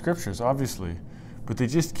to read the scriptures, obviously, but they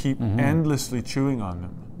just keep endlessly chewing on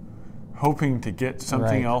them, hoping to get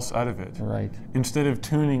something Right. else out of it, Right. instead of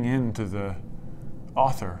tuning in to the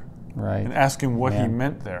author Right. and asking what he Amen.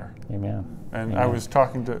 meant there. Amen. And Amen. I was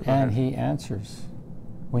talking to And he answers.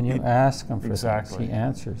 When you He- ask him for exactly. things, he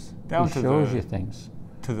answers. Down he to shows the- you things.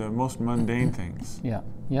 to the most mundane things. Yeah.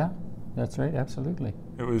 Yeah. That's right. Absolutely.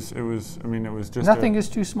 It was. I mean, it was just Nothing is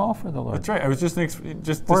too small for the Lord. That's right. I was just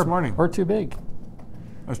this or, morning. Or too big.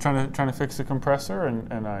 I was trying to fix the compressor,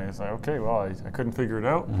 and I was like, okay, well, I couldn't figure it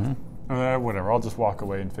out. Mm-hmm. And then whatever, I'll just walk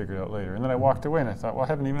away and figure it out later. And then I walked away, and I thought, well, I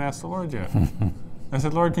haven't even asked the Lord yet. I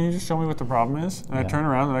said, Lord, can you just show me what the problem is? And I Yeah. turn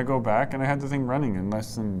around and I go back, and I had the thing running in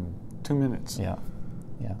less than 2 minutes. Yeah.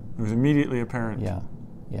 Yeah. It was immediately apparent Yeah.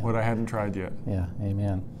 Yeah. what I hadn't tried yet. Yeah.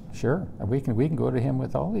 Amen. Sure. We can go to him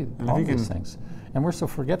with all if all he these can- things. And we're so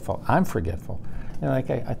forgetful. I'm forgetful. And like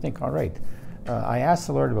I think, all right, I asked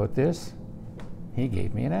the Lord about this. He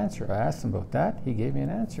gave me an answer. I asked him about that. He gave me an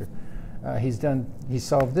answer. He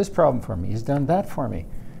solved this problem for me. He's done that for me.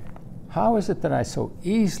 How is it that I so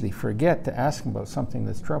easily forget to ask him about something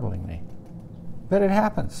that's troubling me? But it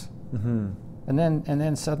happens. Mm-hmm. And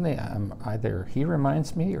then suddenly either he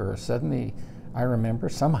reminds me or suddenly I remember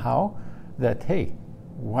somehow that, hey,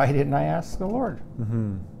 why didn't I ask the Lord?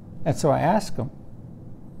 Mm-hmm. And so I ask him,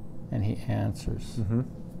 and he answers. Mm-hmm.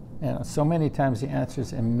 And so many times he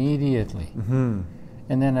answers immediately. Mm-hmm.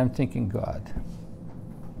 And then I'm thinking, God.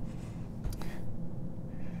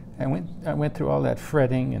 I went through all that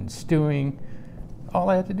fretting and stewing. All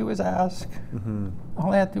I had to do was ask. Mm-hmm.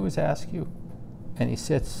 All I had to do was ask you. And he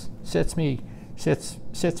sets me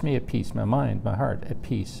at peace, my mind, my heart at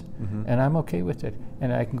peace. Mm-hmm. And I'm okay with it.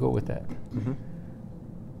 And I can go with that. Mm-hmm.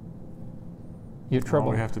 Your All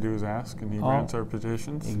trouble. we have to do is ask, and he grants our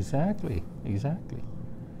petitions. Exactly.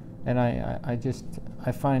 And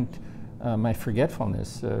I find my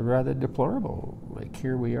forgetfulness rather deplorable. Like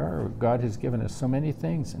here we are, God has given us so many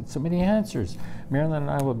things and so many answers. Marilyn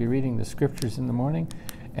and I will be reading the scriptures in the morning,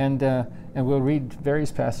 and we'll read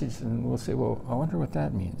various passages, and we'll say, well, I wonder what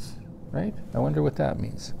that means, right? I wonder what that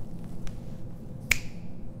means.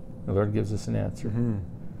 The Lord gives us an answer,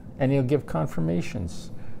 and He'll give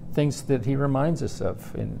confirmations, things that He reminds us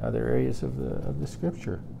of in other areas of the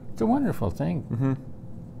Scripture. It's a wonderful thing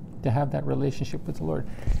to have that relationship with the Lord,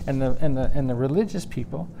 and the religious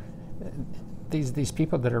people. These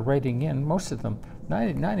people that are writing in, most of them,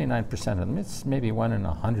 99% of them, it's maybe 1 in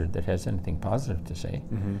 100 that has anything positive to say.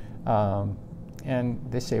 And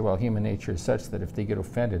they say, well, human nature is such that if they get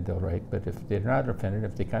offended, they'll write. But if they're not offended,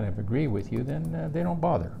 if they kind of agree with you, then they don't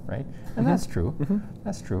bother, right? And that's true.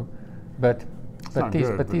 That's true. But not these,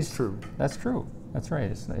 good, but but these, it's true. That's true. That's right.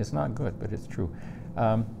 It's not good, but it's true.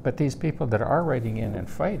 But these people that are writing in and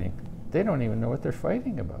fighting, they don't even know what they're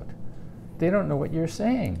fighting about. They don't know what you're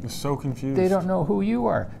saying. They're so confused. They don't know who you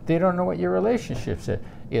are. They don't know what your relationship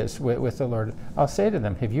is with the Lord. I'll say to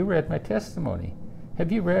them, have you read my testimony?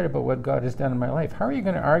 Have you read about what God has done in my life? How are you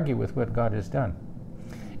going to argue with what God has done?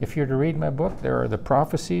 if you're to read my book, there are the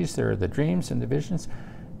prophecies, there are the dreams and the visions.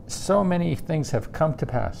 So many things have come to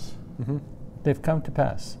pass. Mm-hmm. They've come to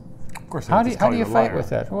pass. Of course, How do you fight with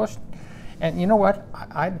that? Well, and you know what?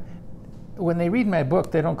 When they read my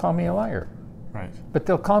book, they don't call me a liar. Right. But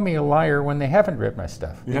they'll call me a liar when they haven't read my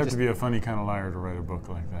stuff. You have to be a funny kind of liar to write a book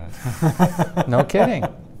like that. No kidding.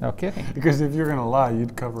 No kidding. Because if you're going to lie,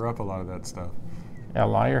 you'd cover up a lot of that stuff. A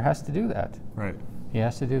liar has to do that. Right. He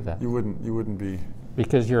has to do that. You wouldn't be.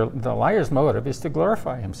 Because the liar's motive is to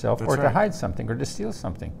glorify himself, That's or to right. hide something, or to steal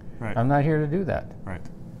something. Right. I'm not here to do that. Right.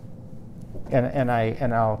 And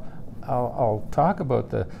I'll talk about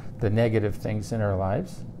the negative things in our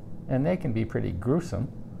lives, and they can be pretty gruesome,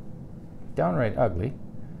 downright ugly.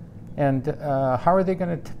 And how are they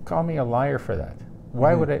going to call me a liar for that?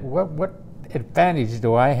 Why would I? What advantage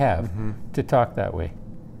do I have to talk that way?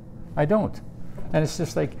 I don't. And it's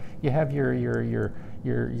just like you have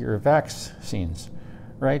your vaccines,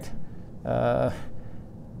 right?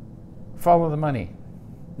 Follow the money.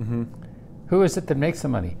 Mm-hmm. Who is it that makes the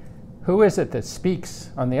money? Who is it that speaks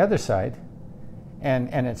on the other side?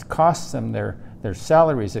 And it costs them their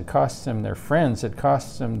salaries, it costs them their friends, it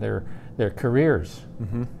costs them their careers.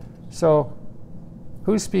 Mm-hmm. So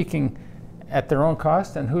who's speaking at their own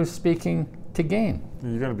cost and who's speaking to gain?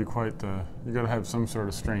 You got to be quite. You got to have some sort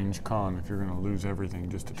of strange con if you're going to lose everything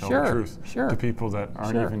just to tell Sure, the truth sure. to people that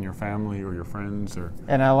aren't Sure. even your family or your friends or.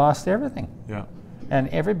 And I lost everything. Yeah. And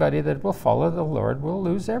everybody that will follow the Lord will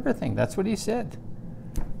lose everything. That's what he said.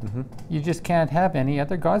 Mm-hmm. You just can't have any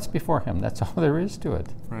other gods before him. That's all there is to it.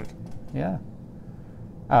 Right. Yeah.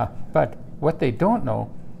 But what they don't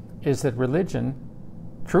know is that religion,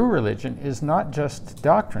 true religion, is not just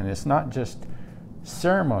doctrine. It's not just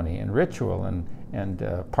ceremony and ritual and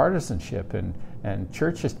partisanship and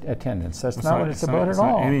church attendance. That's not what it's about at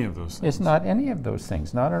all. It's not any of those things. It's not any of those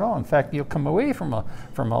things. Not at all. In fact, you'll come away from all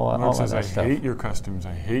of says, that stuff. I hate your customs.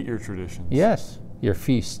 I hate your traditions. Yes, your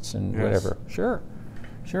feasts and Yes. whatever. Sure.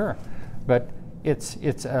 But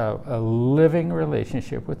it's a living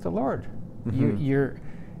relationship with the Lord. Mm-hmm.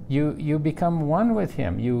 You become one with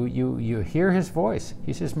him. You hear his voice.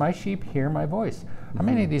 He says, "My sheep hear my voice." How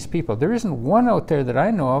many of these people? There isn't one out there that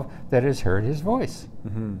I know of that has heard his voice,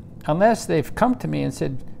 unless they've come to me and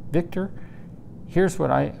said, "Victor, here's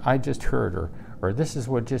what I just heard," or "This is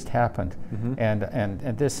what just happened," and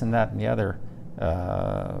this and that and the other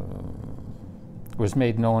was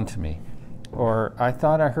made known to me, or "I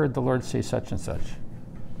thought I heard the Lord say such and such,"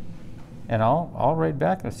 and I'll write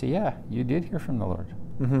back and say, "Yeah, you did hear from the Lord."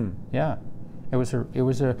 Mm-hmm. Yeah, it was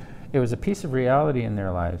a piece of reality in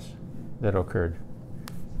their lives that occurred.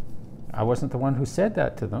 I wasn't the one who said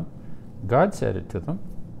that to them. God said it to them,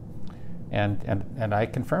 and I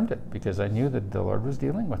confirmed it because I knew that the Lord was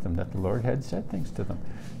dealing with them, that the Lord had said things to them.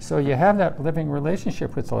 So you have that living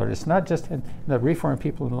relationship with the Lord. It's not just in the Reformed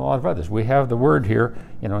people and a lot of others. We have the Word here,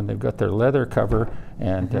 and they've got their leather cover,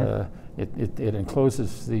 and it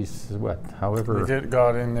encloses these however. You get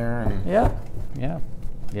God in there and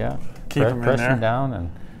Yeah. Keep him in press there. him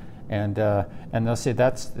down, and they'll say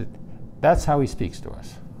that's how he speaks to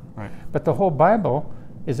us. right. But the whole Bible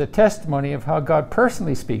is a testimony of how God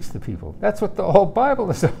personally speaks to people. That's what the whole Bible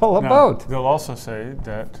is all Now, about. they'll also say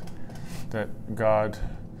that God,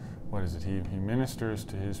 what is it? He ministers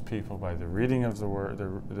to his people by the reading of the word.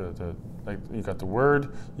 The like you got the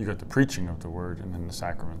word, you got the preaching of the word, and then the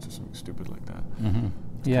sacraments or something stupid like that. Mm-hmm.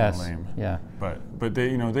 It's Yes. kinda lame. Yeah. But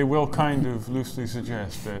they will kind of loosely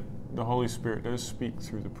suggest that the Holy Spirit does speak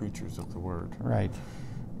through the preachers of the word. Right.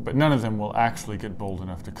 But none of them will actually get bold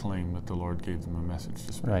enough to claim that the Lord gave them a message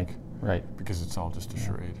to speak. Right. Because it's all just a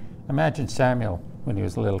charade. Imagine Samuel when he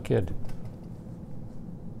was a little kid,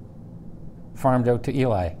 farmed out to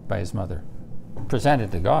Eli by his mother,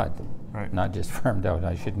 presented to God. Right. Not just farmed out.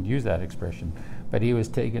 I shouldn't use that expression, but he was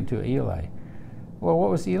taken to Eli. Well, what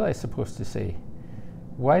was Eli supposed to say?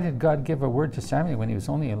 Why did God give a word to Samuel when he was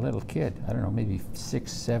only a little kid? I don't know, maybe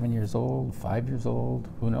 6, 7 years old, 5 years old,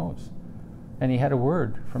 who knows? And he had a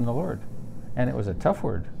word from the Lord, and it was a tough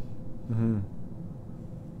word. Mm-hmm.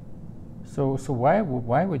 So why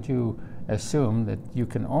would you assume that you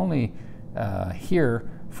can only hear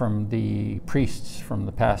from the priests, from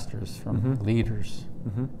the pastors, from leaders?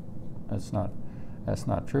 Mm-hmm. That's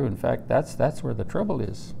not true. In fact, that's where the trouble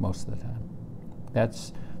is most of the time.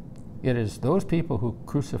 It is those people who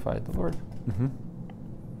crucified the Lord. Mm-hmm.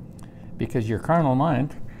 Because your carnal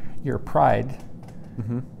mind, your pride,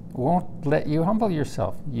 won't let you humble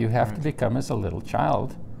yourself. You have to become as a little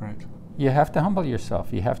child. Right. You have to humble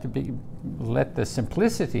yourself. You have to let the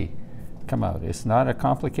simplicity come out. It's not a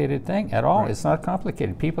complicated thing at all. Right. It's not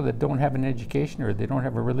complicated. People that don't have an education or they don't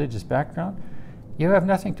have a religious background, you have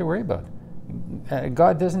nothing to worry about.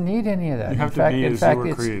 God doesn't need any of that. You have to be as you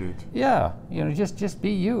were created. Yeah, just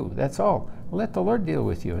be you. That's all. Let the Lord deal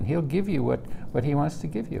with you, and He'll give you what He wants to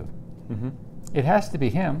give you. Mm-hmm. It has to be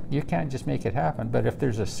Him. You can't just make it happen. But if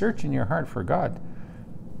there's a search in your heart for God,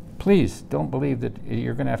 please don't believe that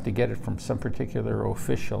you're going to have to get it from some particular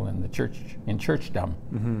official in the church, in churchdom,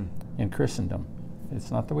 in Christendom.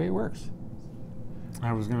 It's not the way it works.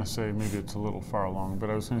 I was going to say, maybe it's a little far along, but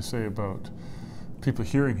I was going to say about people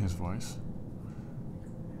hearing His voice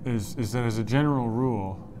is that as a general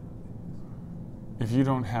rule, if you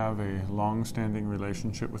don't have a long-standing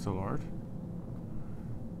relationship with the Lord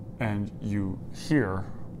and you hear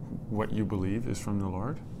what you believe is from the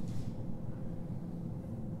Lord,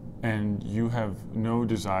 and you have no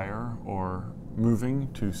desire or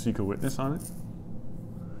moving to seek a witness on it,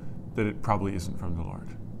 that it probably isn't from the Lord.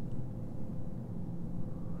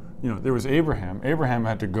 There was Abraham. Abraham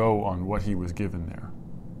had to go on what he was given there.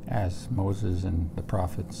 As Moses and the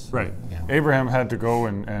prophets. Right. Yeah. Abraham had to go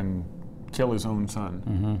and kill his own son.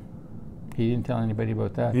 Mm-hmm. He didn't tell anybody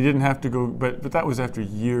about that. He didn't have to go, but that was after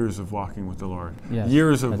years of walking with the Lord. Yes,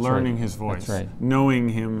 years of that's learning right. His voice. That's right. Knowing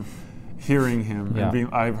Him, hearing Him, Yeah. and being,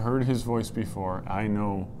 I've heard His voice before. I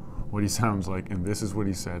know what He sounds like, and this is what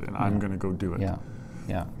He said, and I'm going to go do it. Yeah.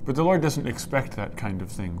 Yeah. But the Lord doesn't expect that kind of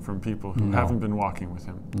thing from people who No. haven't been walking with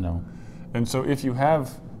Him. No. And so if you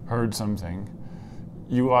have heard something,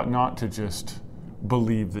 you ought not to just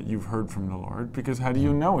believe that you've heard from the Lord, because how do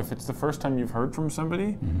you know if it's the first time you've heard from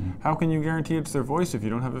somebody? How can you guarantee it's their voice if you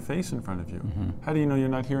don't have a face in front of you? How do you know you're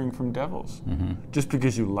not hearing from devils? Just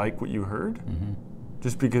because you like what you heard?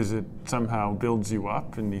 Just because it somehow builds you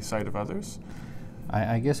up in the sight of others?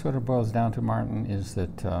 I guess what it boils down to, Martin, is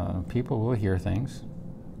that people will hear things,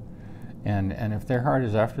 and if their heart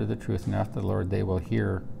is after the truth and after the Lord, they will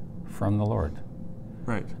hear from the Lord.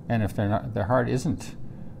 Right. And if their heart isn't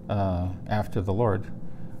after the Lord,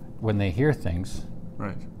 when they hear things,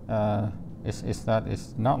 Right.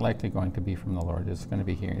 it's not likely going to be from the Lord. It's going to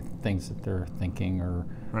be hearing things that they're thinking, or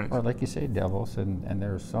like you say, devils. And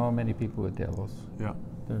there are so many people with devils. Yeah.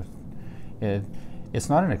 It's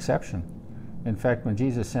not an exception. In fact, when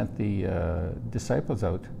Jesus sent the disciples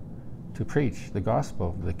out to preach the gospel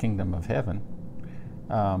of the kingdom of heaven,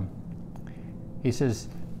 He says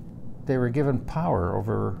they were given power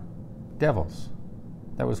over devils.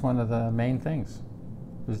 That was one of the main things,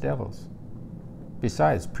 was devils.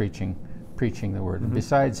 Besides preaching the word, and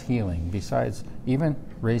besides healing, besides even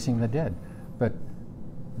raising the dead. But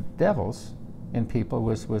devils in people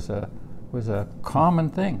was a common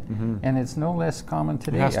thing, and it's no less common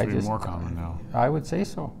today. It has to be more common now. I would say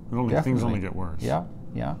so. Things only get worse. Yeah,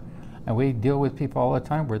 yeah. And we deal with people all the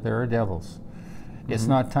time where there are devils. It's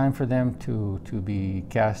not time for them to be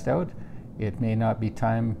cast out. It may not be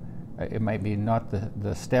time, it might be not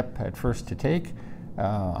the step at first to take.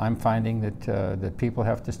 I'm finding that people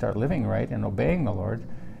have to start living right and obeying the Lord,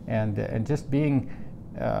 and just being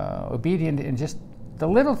obedient in just the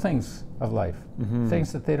little things of life,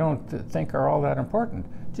 things that they don't think are all that important.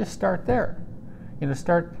 Just start there.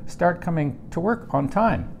 Start coming to work on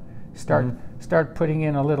time. Start putting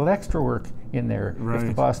in a little extra work in there. If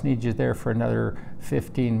the boss needs you there for another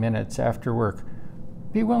 15 minutes after work,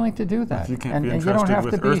 be willing to do that. If you can't be entrusted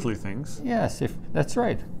with earthly things. Yes, that's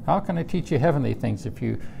right. How can I teach you heavenly things if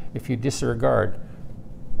you disregard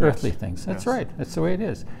earthly things? That's right. That's the way it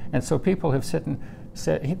is. And so people have said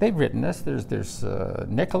they've written this. There's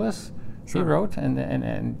Nicholas. He wrote,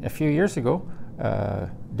 and a few years ago,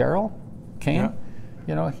 Daryl Kane.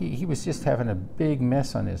 Yeah. He was just having a big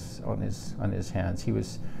mess on his hands. He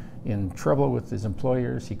was in trouble with his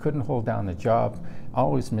employers. He couldn't hold down the job.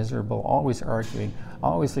 Always miserable. Always arguing.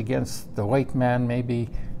 Always against the white man. Maybe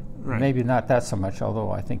not that so much.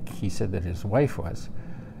 Although I think he said that his wife was.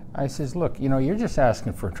 I says, look, you're just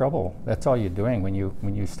asking for trouble. That's all you're doing when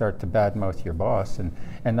you start to badmouth your boss and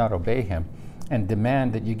not obey him, and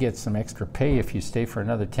demand that you get some extra pay if you stay for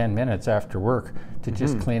another 10 minutes after work to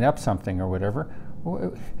just clean up something or whatever.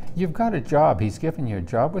 Well, you've got a job. He's given you a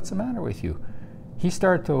job. What's the matter with you? He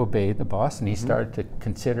started to obey the boss, and he started to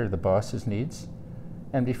consider the boss's needs.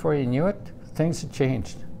 And before you knew it, things had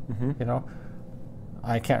changed.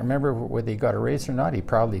 I can't remember whether he got a raise or not. He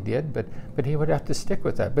probably did, but he would have to stick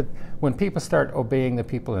with that. But when people start obeying the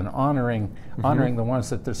people and honoring the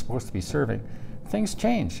ones that they're supposed to be serving, things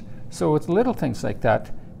change. So with little things like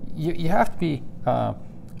that, you have to be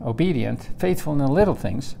obedient, faithful in the little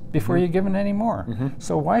things before you're given any more.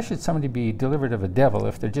 So why should somebody be delivered of a devil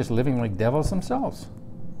if they're just living like devils themselves?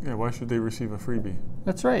 Yeah, why should they receive a freebie?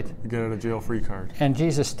 That's right. A get out of jail free card. And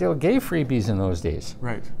Jesus still gave freebies in those days,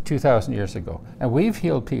 Right. 2,000 years ago. And we've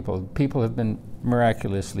healed people. People have been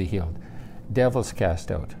miraculously healed. Devils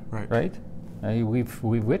cast out. Right. Right? We've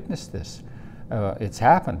witnessed this. It's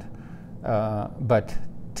happened. But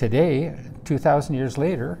today, 2,000 years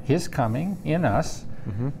later, His coming in us,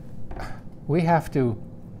 we have to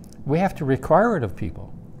require it of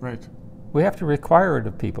people. Right. We have to require it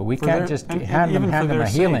of people. We For can't their- just and hand even them for a their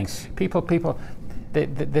healing. sakes. People, they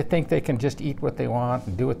think they can just eat what they want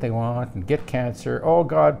and do what they want and get cancer. Oh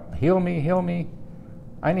God, heal me, heal me.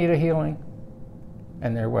 I need a healing.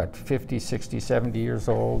 And they're what, 50, 60, 70 years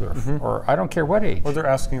old or I don't care what age. Or they're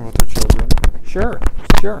asking about their children. Sure.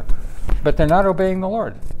 But they're not obeying the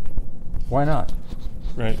Lord. Why not?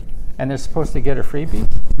 Right. And they're supposed to get a freebie?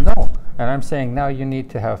 No. And I'm saying now you need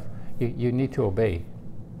to have, you need to obey.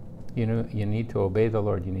 You need to obey the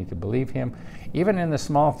Lord. You need to believe Him, even in the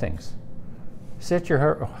small things. Set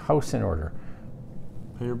your house in order.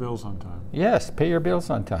 Pay your bills on time. Yes, pay your bills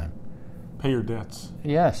on time. Pay your debts.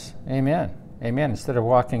 Yes, amen. Amen. Instead of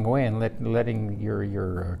walking away and letting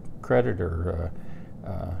your creditor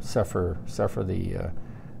suffer the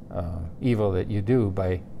evil that you do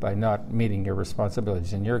by not meeting your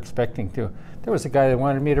responsibilities. And you're expecting to. There was a guy that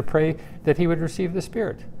wanted me to pray that he would receive the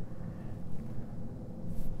Spirit.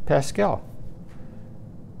 Pascal.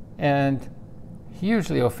 And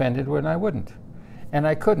hugely offended when I wouldn't. And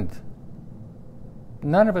I couldn't.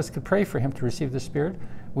 None of us could pray for him to receive the Spirit.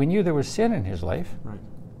 We knew there was sin in his life. Right.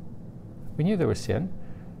 We knew there was sin.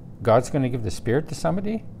 God's going to give the Spirit to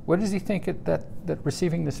somebody? What does he think that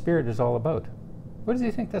receiving the Spirit is all about? What does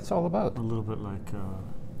he think that's all about? A little bit like the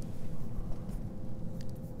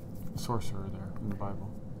sorcerer there in the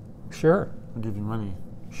Bible. Sure. I'll give you money.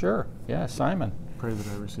 Sure. Yeah, Simon. Pray that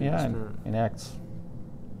I receive the Yeah, Spirit. in Acts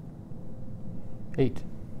 8.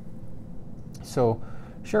 So,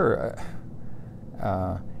 sure,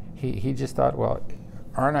 he just thought, well,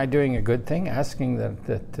 aren't I doing a good thing, asking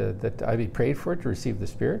that I be prayed for to receive the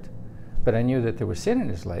Spirit? But I knew that there was sin in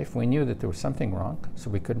his life. We knew that there was something wrong,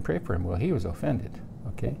 so we couldn't pray for him. Well, he was offended,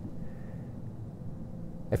 okay?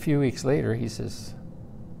 A few weeks later, he says,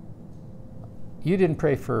 you didn't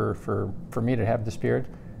pray for me to have the Spirit.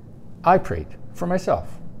 I prayed for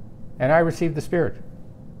myself, and I received the Spirit.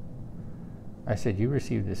 I said, you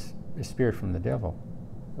received this Spirit from the devil.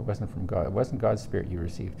 It wasn't from God. It wasn't God's Spirit you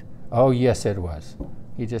received. Oh, yes, it was.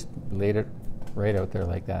 He just laid it right out there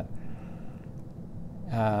like that.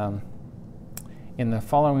 In the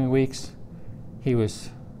following weeks, he was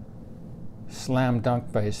slam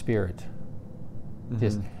dunked by his spirit.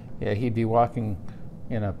 He'd be walking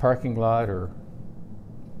in a parking lot, or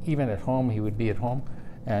even at home. He would be at home,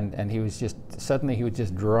 and he was just suddenly he would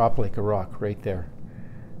just drop like a rock right there,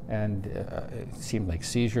 and it seemed like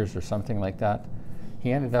seizures or something like that.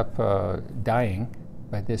 He ended up dying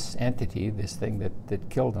by this entity, this thing that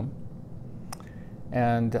killed him.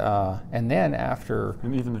 And then after...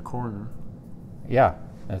 And even the coroner. Yeah,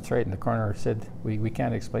 that's right. And the coroner said, we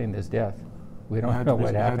can't explain this death. We don't know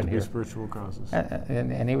what happened here. It had to be spiritual causes.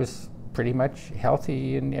 And he was pretty much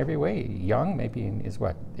healthy in every way. Young, maybe in his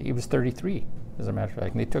what? He was 33, as a matter of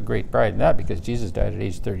fact. And they took great pride in that because Jesus died at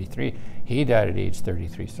age 33. He died at age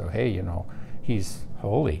 33. So, hey, he's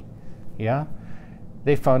holy. Yeah?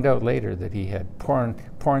 They found out later that he had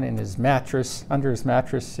porn in his mattress, under his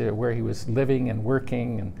mattress, where he was living and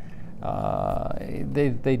working, and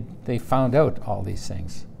they found out all these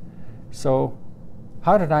things. So,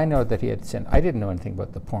 how did I know that he had sinned? I didn't know anything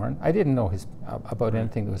about the porn. I didn't know about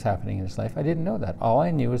anything that was happening in his life. I didn't know that. All I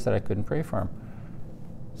knew is that I couldn't pray for him.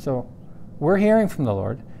 So, we're hearing from the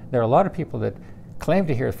Lord. There are a lot of people that claim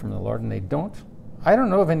to hear from the Lord, and they don't. I don't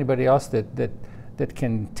know of anybody else that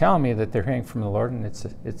can tell me that they're hearing from the Lord, and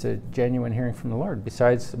it's a genuine hearing from the Lord,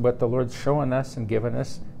 besides what the Lord's showing us and given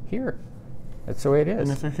us here. That's the way it is.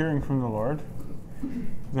 And if they're hearing from the Lord,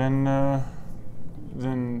 then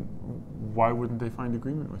why wouldn't they find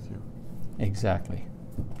agreement with you? Exactly.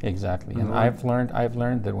 And Lord. I've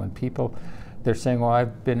learned that when people, they're saying, well,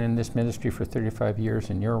 I've been in this ministry for 35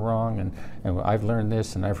 years and you're wrong, and I've learned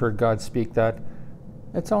this and I've heard God speak that.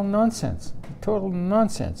 It's all nonsense. Total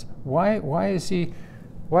nonsense. Why is he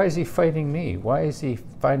fighting me? Why is he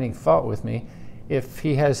finding fault with me if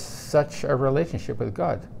he has such a relationship with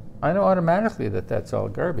God? I know automatically that that's all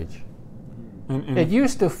garbage. And It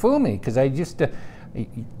used to fool me because I used to,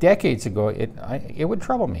 decades ago, it would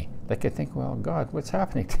trouble me. Like I think, well, God, what's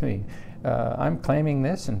happening to me? I'm claiming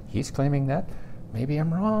this and he's claiming that. Maybe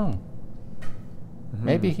I'm wrong.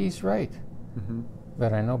 Maybe he's right.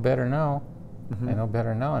 But I know better now. I know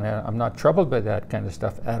better now, and I'm not troubled by that kind of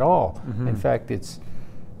stuff at all. In fact, it's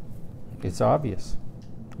It's obvious.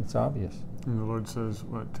 It's obvious. And the Lord says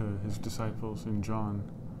what to his disciples in John,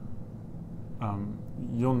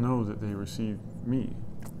 you'll know that they receive me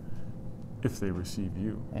if they receive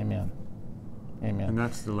you. Amen. Amen. And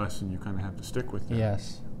that's the lesson you kind of have to stick with there.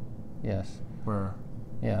 Yes. Yes. Where,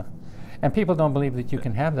 Yeah. And people don't believe that you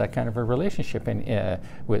can have that kind of a relationship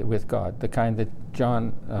with God, the kind that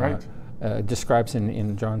John Right. describes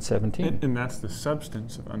in John 17. and that's the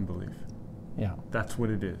substance of unbelief. Yeah. That's what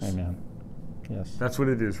it is. Amen. Yes. That's what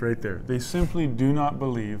it is right there. They simply do not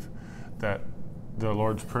believe that the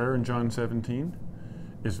Lord's Prayer in John 17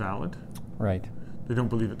 is valid. Right. They don't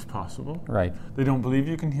believe it's possible. Right. They don't believe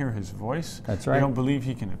you can hear his voice. That's right. They don't believe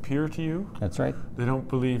he can appear to you. That's right. They don't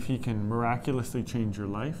believe he can miraculously change your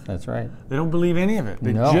life. That's right. They don't believe any of it.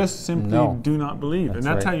 They No. just simply No. do not believe. That's And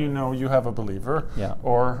that's right. how you know you have a believer Yeah.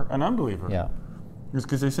 or an unbeliever. Yeah. It's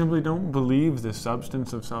because they simply don't believe the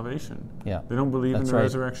substance of salvation. Yeah. They don't believe That's in the right.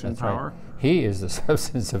 resurrection That's power. Right. He is the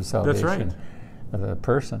substance of salvation. right. Of the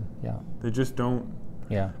person. Yeah. They just don't.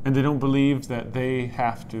 Yeah. And they don't believe that they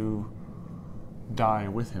have to die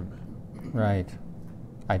with him. Right.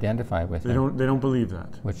 Identify with They him, don't believe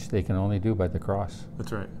that. which they can only do by the cross.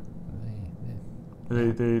 That's right.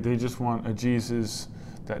 They- They just want a Jesus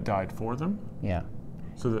that died for them yeah.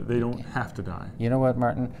 so that they don't have to die. You know what,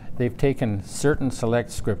 Martin? They've taken certain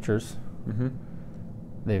select scriptures, Mm-hmm.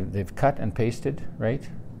 they've cut and pasted, right?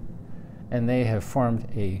 And they have formed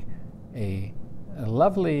a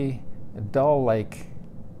lovely, doll-like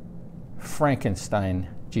Frankenstein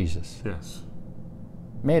Jesus, Yes.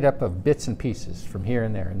 made up of bits and pieces from here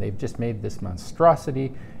and there. And they've just made this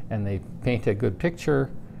monstrosity, and they paint a good picture,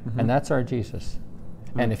 and that's our Jesus.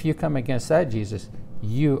 And if you come against that Jesus,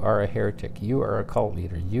 you are a heretic. You are a cult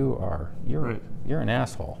leader. You're Right. you're an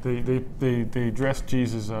asshole. They dress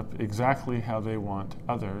Jesus up exactly how they want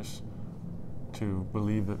others to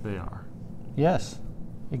believe that they are. Yes,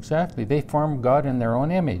 exactly. They form God in their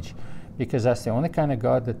own image, because that's the only kind of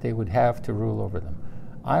God that they would have to rule over them.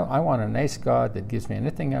 I want a nice God that gives me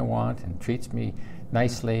anything I want and treats me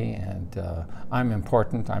nicely, and I'm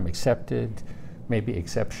important, I'm accepted, maybe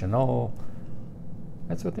exceptional.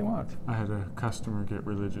 That's what they want. I had a customer get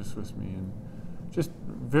religious with me and just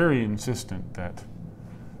very insistent that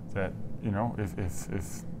you know if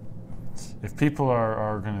people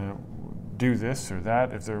are going to do this or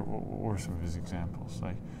that, if there were some of his examples,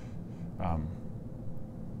 like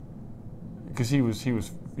because he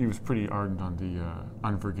was pretty ardent on the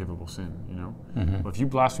unforgivable sin, you know. Mm-hmm. Well, if you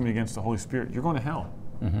blaspheme against the Holy Spirit, you're going to hell.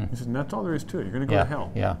 Mm-hmm. He said, and that's all there is to it. You're going to go Yeah, to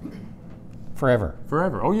hell yeah. Forever.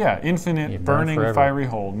 forever. Oh yeah, infinite, You burn burning, forever. fiery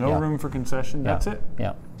hole. No Yeah. room for concession. That's Yeah, it.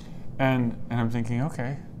 Yeah. And I'm thinking,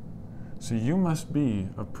 okay, so you must be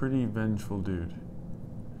a pretty vengeful dude.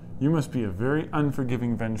 You must be a very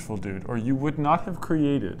unforgiving, vengeful dude, or you would not have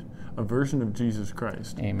created a version of Jesus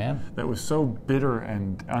Christ Amen. that was so bitter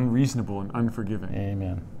and unreasonable and unforgiving.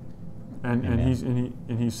 Amen. And Amen.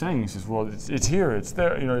 he's saying, he says, well, it's here, it's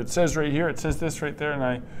there, you know, it says right here, it says this right there, and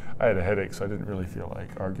I had a headache, so I didn't really feel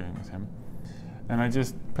like arguing with him. And I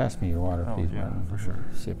just, Pass me your water, Oh, please, yeah, Martin. for sure.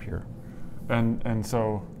 Sip here. and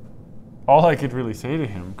so all I could really say to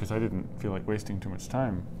him, because I didn't feel like wasting too much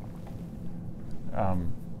time,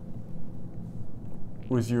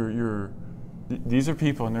 was these are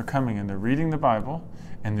people, and they're coming and they're reading the Bible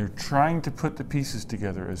and they're trying to put the pieces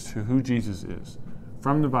together as to who Jesus is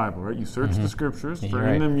from the Bible, right? You search the scriptures, You're for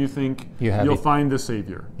right. in them you think You have you'll it. find the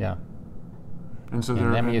Savior. Yeah. And so In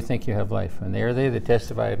they're them you think you have life. And there they that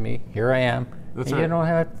testify of me. Here I am. That's and right. you don't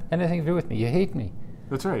have anything to do with me. You hate me.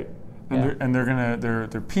 That's right. And Yeah. they're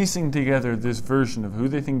piecing together this version of who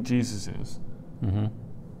they think Jesus is. Mm-hmm.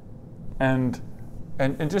 And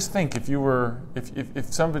just think,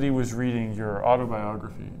 if somebody was reading your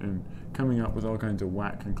autobiography and coming up with all kinds of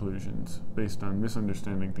whack conclusions based on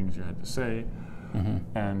misunderstanding things you had to say,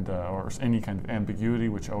 and or any kind of ambiguity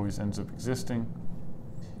which always ends up existing,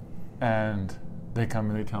 and they come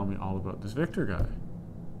and they tell me all about this Victor guy,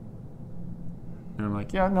 and I'm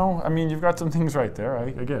like, yeah, no, I mean, you've got some things right there, I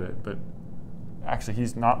get it, but actually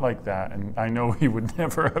he's not like that, and I know he would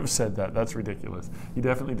never have said that. That's ridiculous. He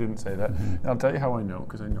definitely didn't say that. And I'll tell you how I know,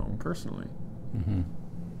 because I know him personally. Mm-hmm.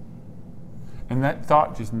 And that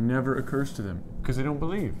thought just never occurs to them, because they don't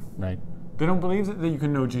believe. Right. They don't believe that you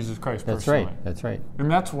can know Jesus Christ That's personally. right. That's right. And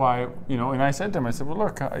that's why, you know, and I said to him, I said, well,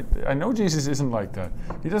 look, I know Jesus isn't like that.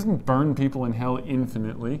 He doesn't burn people in hell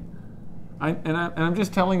infinitely. I'm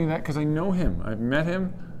just telling you that because I know him. I've met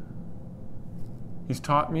him. He's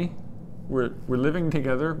taught me. We're living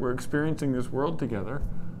together. We're experiencing this world together.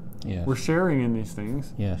 Yes. We're sharing in these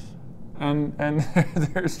things. Yes. And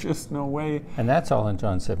there's just no way. And that's all in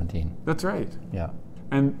John 17. That's right. Yeah.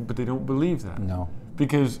 But they don't believe that. No.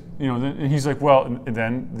 Because, then he's like, well, and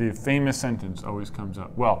then the famous sentence always comes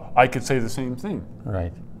up. Well, I could say the same thing.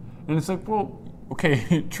 Right. And it's like, well,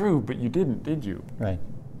 okay, true, but you didn't, did you? Right.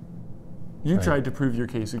 You Right. tried to prove your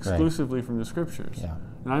case exclusively from the scriptures. Yeah.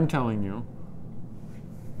 And I'm telling you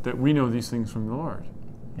that we know these things from the Lord.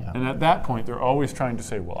 Yeah. And at that point, they're always trying to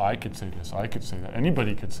say, well, I could say this, I could say that.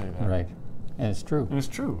 Anybody could say that. Right. And it's true. And it's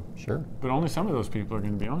true. Sure. But only some of those people are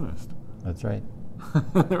going to be honest. That's right.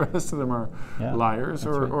 The rest of them are Yeah, liars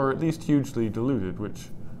that's right. or at least hugely deluded, which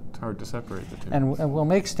it's hard to separate the two. And we'll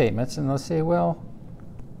make statements, and they'll say, well,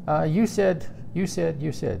 you said.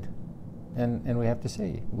 And we have to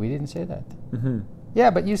say, we didn't say that. Mm-hmm.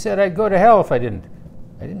 Yeah, but you said I'd go to hell if I didn't.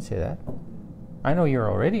 I didn't say that. I know you're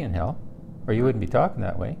already in hell, or you wouldn't be talking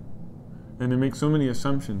that way. And they make so many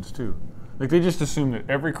assumptions, too. Like, they just assume that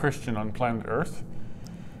every Christian on planet Earth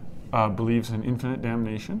believes in infinite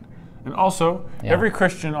damnation. And also, Yeah. every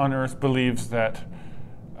Christian on Earth believes that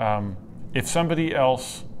if somebody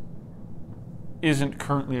else isn't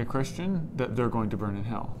currently a Christian, that they're going to burn in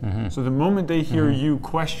hell. Mm-hmm. So the moment they hear you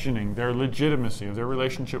questioning their legitimacy of their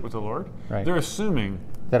relationship with the Lord, Right. they're assuming,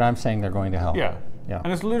 That I'm saying they're going to hell. yeah. Yeah.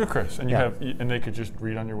 And it's ludicrous. And Yeah. and they could just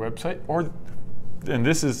read on your website, and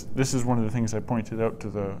this is one of the things I pointed out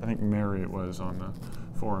to I think Mary it was on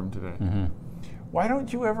the forum today. Mm-hmm. Why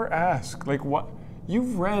don't you ever ask? Like, what?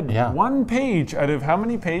 You've read Yeah. one page out of how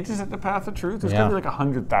many pages at the Path of Truth? There's Yeah. got to be like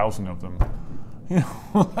 100,000 of them.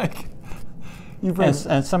 Like, you've read.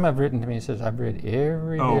 And some have written to me and says, I've read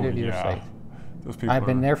every bit of your site. Those people I've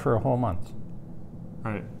been are- there for a whole month.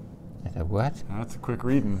 Right. I said, what? That's a quick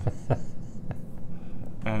reading.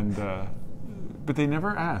 And but they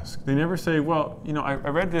never ask. They never say, well, I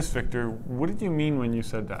read this, Victor. What did you mean when you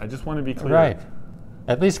said that? I just want to be clear. Right.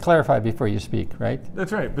 At least clarify before you speak, right?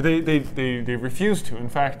 That's right. But they refuse to. In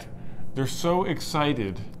fact, they're so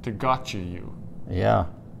excited to gotcha you Yeah.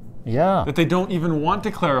 Yeah. that they don't even want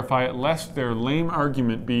to clarify it, lest their lame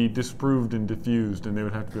argument be disproved and diffused, and they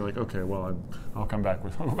would have to be like, okay, well, I'll come back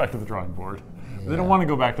I'll go back to the drawing board. They don't want to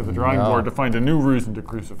go back to the drawing No. board to find a new reason to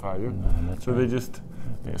crucify you. No, that's So right.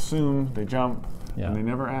 they assume, they jump, Yeah. and they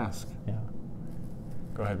never ask. Yeah.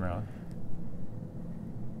 Go ahead, Marilyn.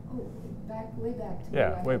 Oh, way back to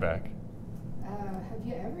Yeah, way back. Have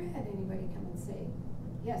you ever had anybody come and say,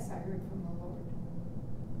 yes, I heard from the Lord,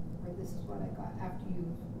 or this is what I got after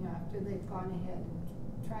after they've gone ahead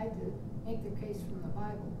and tried to make their case from the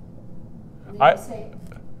Bible? And they just say,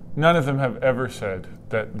 None of them have ever said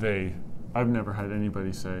that I've never had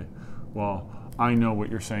anybody say, well, I know what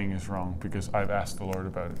you're saying is wrong because I've asked the Lord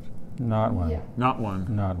about it. Not one. yeah, Not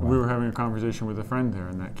one. Not one. We were having a conversation with a friend there,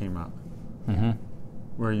 and that came up, Mm-hmm.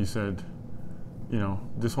 where you said,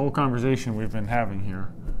 this whole conversation we've been having here,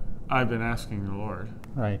 I've been asking the Lord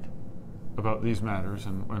Right. about these matters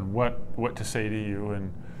and what to say to you,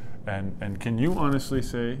 and can you honestly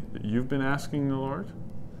say that you've been asking the Lord?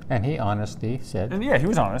 And he honestly said, And yeah, he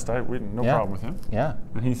was honest. We had no Yeah. problem with him. yeah,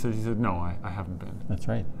 And he said, no, I haven't been. that's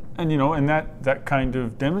right. And and that kind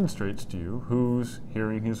of demonstrates to you who's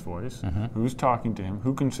hearing his voice, Mm-hmm. who's talking to him,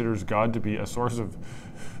 who considers God to be a source of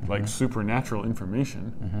like supernatural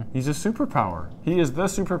information. Mm-hmm. He's a superpower. He is the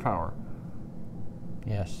superpower.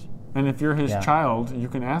 Yes. And if you're his Yeah. child, you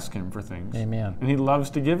can ask him for things. Amen. And he loves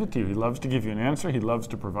to give it to you. He loves to give you an answer. He loves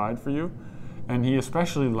to provide for you. And he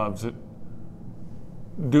especially loves it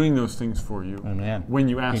doing those things for you Amen. when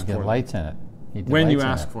you He ask for them. delights in it. He When you delights in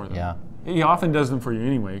ask it. for them. Yeah. He often does them for you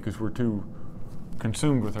anyway because we're too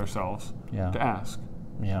consumed with ourselves Yeah. to ask.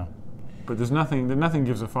 Yeah. But nothing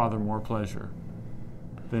gives a father more pleasure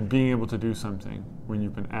than being able to do something when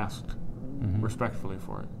you've been asked Mm-hmm. respectfully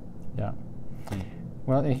for it. Yeah.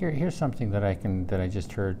 Well, here's something that I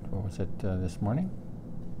just heard. What was it this morning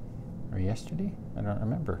or yesterday? I don't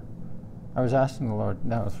remember. I was asking the Lord.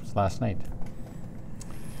 No, it was last night.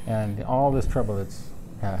 And all this trouble that's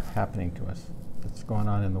happening to us, that's going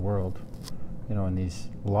on in the world, in these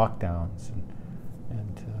lockdowns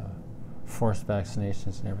and forced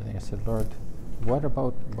vaccinations and everything. I said, Lord, what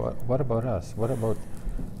about us? What about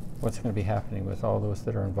what's going to be happening with all those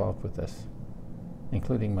that are involved with this,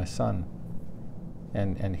 including my son?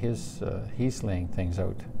 And he's laying things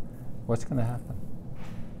out. What's going to happen?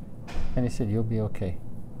 And he said, you'll be okay.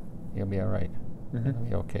 You'll be all right. Mhm. You'll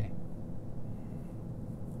be okay.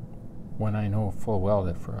 When I know full well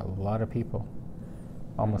that for a lot of people,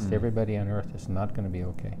 almost Mm-mm. everybody on earth is not going to be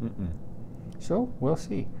okay. Mm-mm. So we'll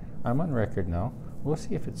see. I'm on record now. We'll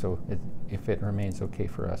see if if it remains okay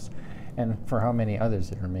for us, and for how many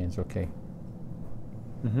others it remains okay.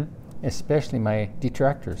 Mm-hmm. Especially my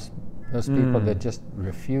detractors, those people Mm. that just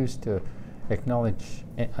refuse to acknowledge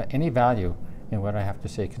any value in what I have to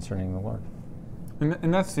say concerning the Lord.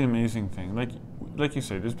 And that's the amazing thing. Like you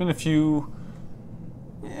say, there's been a few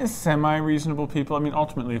semi-reasonable people. I mean,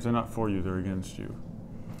 ultimately, if they're not for you, they're against you.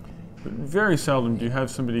 But very seldom do you have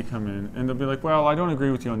somebody come in and they'll be like, well, I don't agree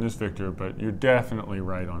with you on this, Victor, but you're definitely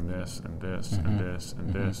right on this and this and this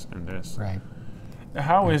and this and this. Right.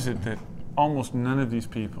 How is it that almost none of these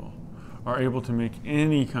people are able to make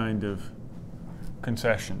any kind of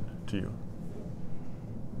concession to you?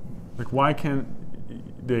 Like, why can't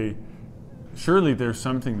they? Surely there's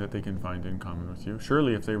something that they can find in common with you.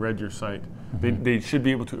 Surely if they read your site, they should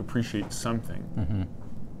be able to appreciate something.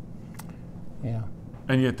 Yeah.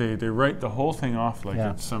 And yet they write the whole thing off like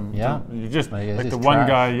it's some, you just, Like like it's the just one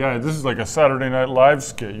trash. guy, this is like a Saturday Night Live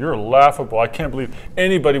skit. You're laughable. I can't believe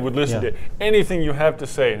anybody would listen to anything you have to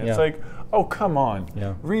say. And it's like, oh, come on.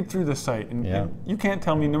 Yeah. Read through the site. And you can't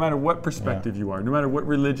tell me, no matter what perspective you are, no matter what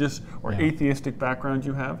religious or atheistic background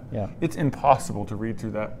you have, it's impossible to read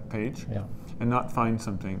through that page and not find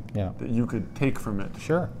something that you could take from it.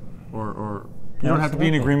 Sure. Or you don't have to be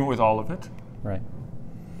in agreement with all of it. Right.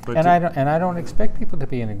 But And I don't expect people to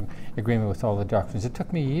be in agreement with all the doctrines. It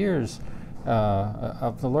took me years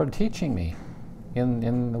of the Lord teaching me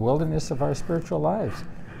in the wilderness of our spiritual lives.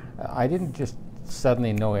 I didn't just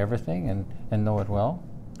suddenly know everything and know it well.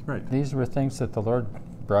 Right. These were things that the Lord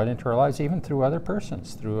brought into our lives, even through other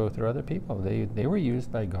persons, through other people. They were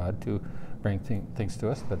used by God to bring things to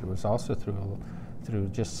us, but it was also through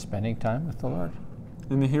just spending time with the Lord.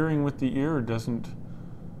 And the hearing with the ear doesn't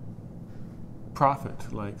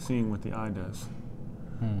profit like seeing with the eye does.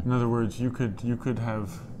 In other words, you could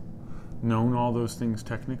have known all those things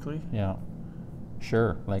technically. Yeah.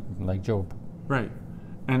 Sure, like Job. Right.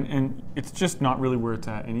 And it's just not really where it's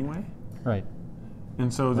at anyway. Right.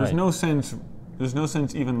 And so there's no sense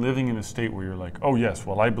even living in a state where you're like, oh yes,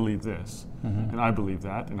 well I believe this and I believe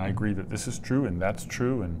that and I agree that this is true and that's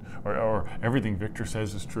true and or everything Victor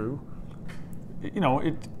says is true. You know,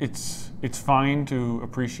 it's fine to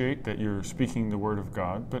appreciate that you're speaking the word of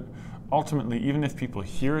God, but ultimately, even if people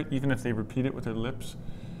hear it, even if they repeat it with their lips,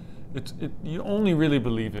 you only really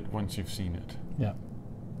believe it once you've seen it. Yeah.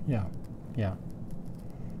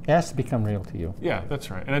 It has to become real to you. Yeah, that's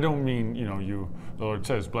right. And I don't mean, the Lord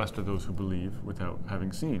says, blessed are those who believe without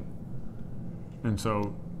having seen. And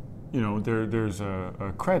so, there's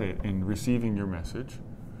a credit in receiving your message,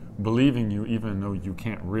 believing you even though you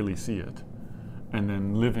can't really see it, and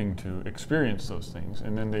then living to experience those things,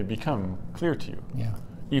 and then they become clear to you. Yeah.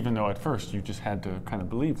 Even though at first you just had to kind of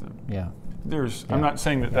believe them. Yeah. I'm not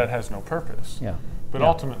saying that has no purpose. Yeah. But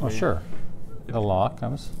ultimately, well, sure, the law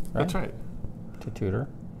comes. Right? That's right. To tutor.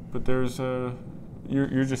 But there's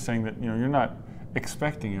you're just saying that you're not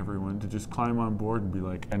expecting everyone to just climb on board and be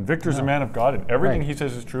like, and Victor's a man of God and everything he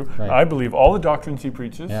says is true. Right. I believe all the doctrines he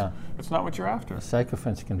preaches. Yeah. That's not what you're after.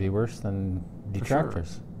 Sycophants can be worse than detractors.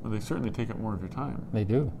 For sure. Well, they certainly take up more of your time. They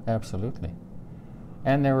do, absolutely.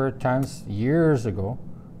 And there were times years ago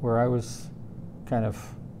where I was kind of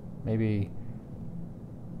maybe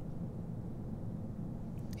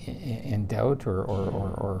in doubt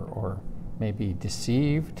or maybe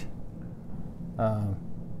deceived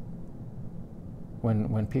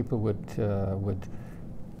when people would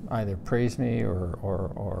either praise me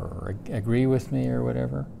or agree with me or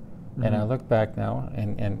whatever. And I look back now,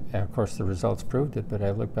 and of course the results proved it, but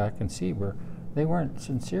I look back and see where they weren't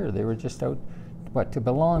sincere. They were just out, to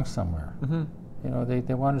belong somewhere.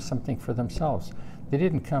 They wanted something for themselves. They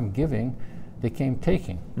didn't come giving, they came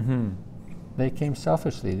taking. They came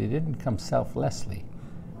selfishly, they didn't come selflessly.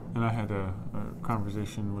 And I had a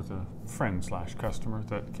conversation with a friend/customer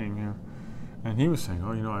that came here, and he was saying,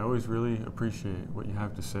 I always really appreciate what you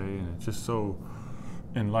have to say, and it's just so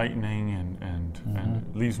enlightening and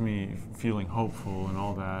leaves me feeling hopeful and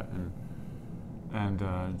all that, and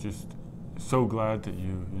just so glad that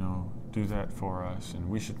you do that for us, and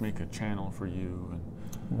we should make a channel for you, and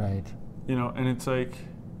right. And it's like,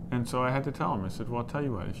 and so I had to tell him. I said, well, I'll tell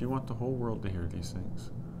you what, if you want the whole world to hear these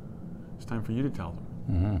things, it's time for you to tell them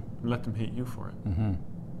and let them hate you for it.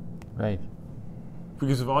 Right.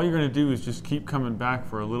 Because if all you're going to do is just keep coming back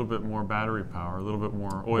for a little bit more battery power, a little bit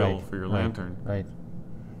more oil for your lantern, right.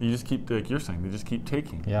 You just keep, like you're saying, they just keep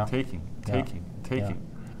taking. Yeah.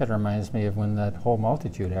 It reminds me of when that whole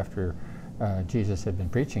multitude, after Jesus had been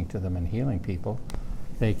preaching to them and healing people,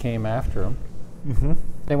 they came after him.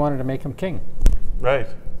 They wanted to make him king. Right.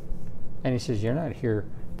 And he says, you're not here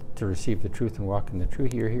to receive the truth and walk in the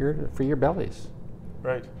truth. You're here for your bellies.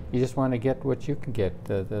 Right. You just want to get what you can get,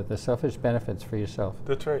 the selfish benefits for yourself.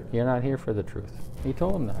 That's right. You're not here for the truth. He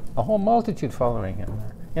told them that. A whole multitude following him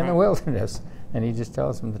there in the wilderness. And he just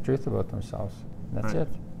tells them the truth about themselves. That's it.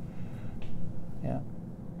 Yeah.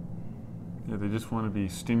 Yeah, they just want to be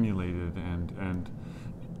stimulated, and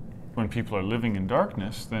when people are living in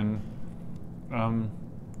darkness, then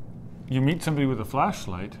you meet somebody with a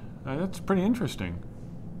flashlight. That's pretty interesting.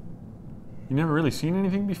 You never really seen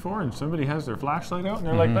anything before, and somebody has their flashlight out, and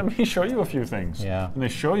they're like, "Let me show you a few things." Yeah. And they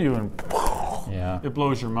show you, and Yeah. it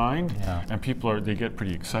blows your mind. Yeah. And they get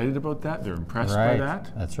pretty excited about that. They're impressed by Right.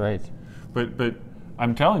 that. That's right. But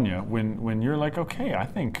I'm telling you, when you're like, okay, I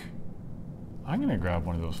think I'm going to grab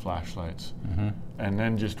one of those flashlights, and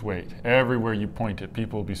then just wait. Everywhere you point it,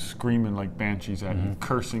 people will be screaming like banshees at you,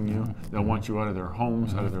 cursing you. They'll want you out of their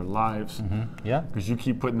homes, out of their lives, Yeah. because you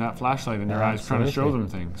keep putting that flashlight in their eyes, trying to show Absolutely.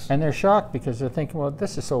 them things. And they're shocked because they're thinking, well,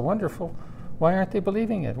 this is so wonderful. Why aren't they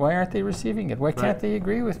believing it? Why aren't they receiving it? Why can't they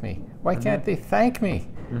agree with me? Why can't they thank me?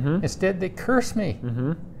 Instead, they curse me.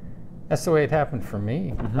 That's the way it happened for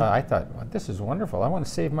me. I thought, well, this is wonderful. I want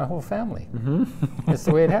to save my whole family. That's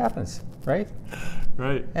the way it happens, right?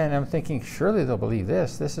 Right. And I'm thinking, surely they'll believe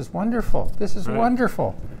this. This is wonderful. This is Right.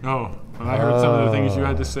 wonderful. No, when I heard some of the things you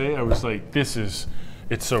had to say, I was like,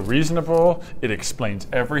 it's so reasonable. It explains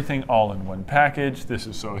everything all in one package. This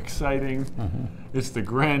is so exciting. It's the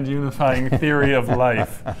grand unifying theory of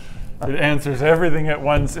life. It answers everything at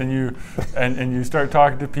once, and you start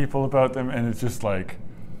talking to people about them, and it's just like,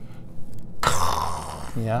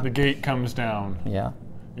 Yeah. the gate comes down. Yeah.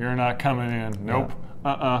 You're not coming in. Nope.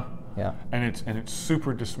 Yeah. And it's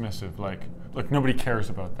super dismissive. Like, look, nobody cares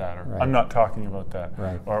about that, or Right. I'm not talking about that,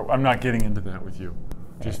 Right. or I'm not getting into that with you.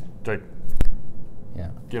 Just like, Yeah.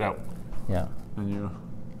 get out, Yeah. and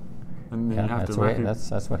then Yeah, you have that's to the way, recognize.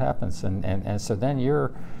 that's what happens, and so then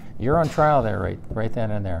you're on trial there, right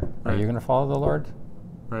then and there. Are Right. you going to follow the Lord?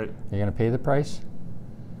 Right. Are you going to pay the price,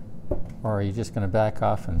 or are you just going to back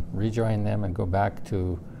off and rejoin them and go back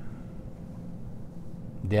to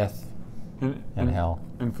death and hell?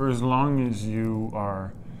 And for as long as you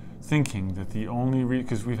are thinking that the only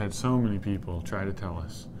because we've had so many people try to tell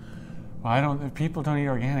us, well, people don't eat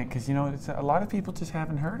organic because it's a lot of people just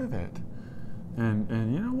haven't heard of it,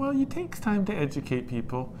 and well, it takes time to educate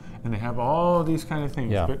people, and they have all these kind of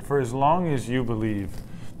things. Yeah. But for as long as you believe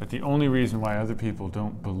that the only reason why other people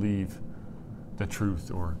don't believe the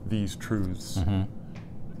truth or these truths,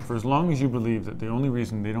 for as long as you believe that the only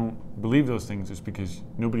reason they don't believe those things is because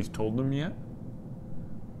nobody's told them yet,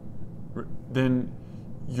 then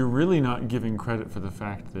you're really not giving credit for the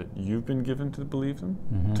fact that you've been given to believe them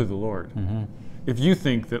to the Lord. If you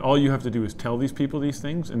think that all you have to do is tell these people these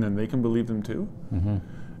things and then they can believe them too,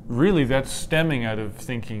 really that's stemming out of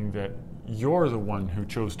thinking that you're the one who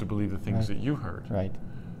chose to believe the things that you heard. Right.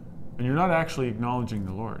 And you're not actually acknowledging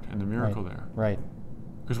the Lord and the miracle there. Right.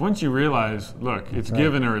 Because once you realize, look, it's right.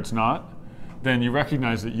 given or it's not, then you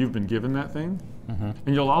recognize that you've been given that thing.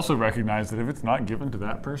 And you'll also recognize that if it's not given to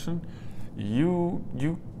that person, you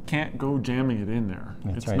can't go jamming it in there.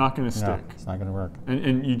 That's It's right. not going to No, stick. it's not going to work.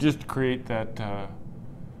 And you just create that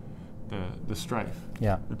the strife.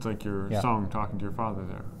 Yeah. It's like your Yeah. song talking to your father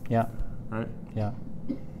there, Yeah. right? Yeah.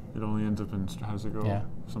 It only ends up in, how does it go? Yeah.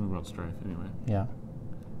 Something about strife, anyway. Yeah.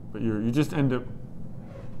 But you just end up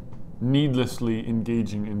needlessly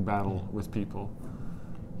engaging in battle with people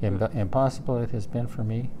Impossible it has been for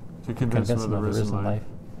me to convince them of the risen life.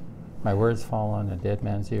 My words fall on a dead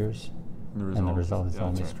man's ears, and the result is Yeah, that's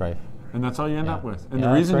only right. strife. And that's all you end Yeah. up with. And Yeah,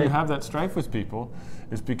 the that's reason you right. have that strife with people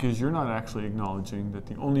is because you're not actually acknowledging that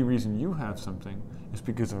the only reason you have something is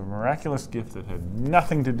because of a miraculous gift that had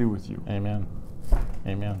nothing to do with you. Amen.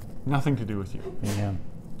 Amen. Nothing to do with you. Amen.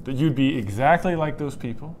 That you'd be exactly like those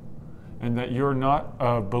people, and that you're not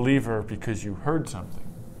a believer because you heard something,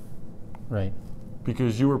 Right.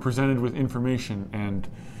 because you were presented with information and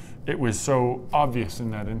it was so obvious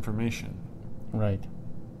in that information Right.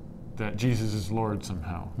 that Jesus is Lord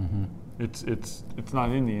somehow. It's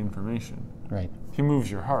not in the information. Right. He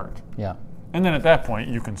moves your heart. Yeah. And then at that point,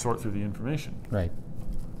 you can sort through the information. Right.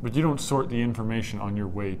 But you don't sort the information on your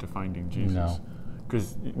way to finding Jesus. No.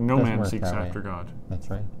 Because no Doesn't man work seeks that way. after God. That's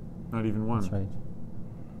right. Not even one. That's right.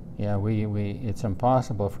 Yeah, we it's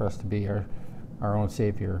impossible for us to be our own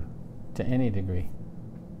savior to any degree.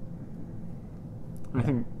 I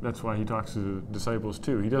think that's why he talks to the disciples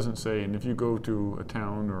too. He doesn't say, and if you go to a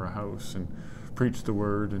town or a house and preach the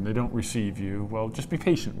word and they don't receive you, well, just be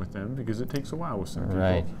patient with them because it takes a while with some people.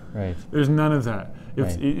 Right. Right. There's none of that. If,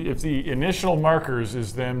 Right. if the initial markers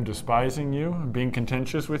is them despising you and being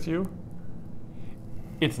contentious with you,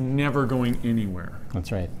 it's never going anywhere.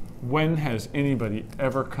 That's right. When has anybody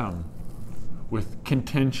ever come with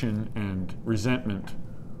contention and resentment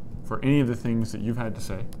for any of the things that you've had to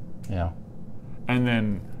say, Yeah. and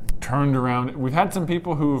then turned around. We've had some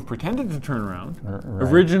people who have pretended to turn around, Right.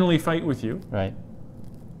 originally fight with you, Right.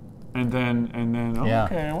 and then Yeah.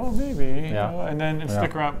 okay, well maybe, Yeah. and then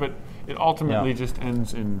stick around. But it ultimately just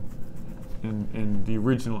ends in the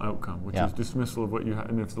original outcome, which Yeah. is dismissal of what you have.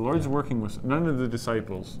 And if the Lord's working with, none of the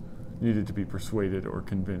disciples needed to be persuaded or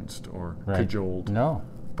convinced or Right. cajoled, No,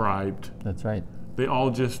 bribed. that's right. They all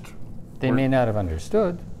just They were- may not have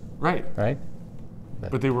understood, right, right?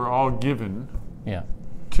 but they were all given Yeah.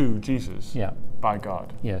 to Jesus Yeah. by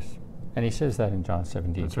God. Yes. And he says that in John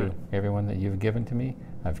 17 That's too. right. Everyone that you've given to me,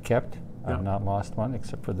 I've kept. Yeah. I've not lost one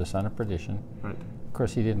except for the son of perdition. Right, Of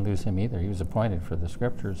course, he didn't lose him either. He was appointed for the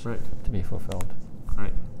scriptures Right. to be fulfilled,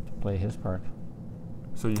 right. to play his part.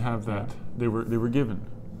 So you have that. They were given,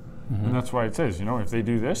 and that's why it says, if they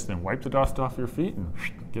do this, then wipe the dust off your feet and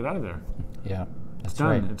get out of there. Yeah. That's It's done.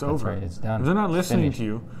 right. It's That's over. right. It's done. If they're not It's listening finished. to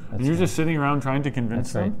you, and That's you're right. just sitting around trying to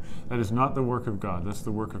convince That's them, right. that is not the work of God. That's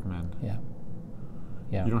the work of men. Yeah.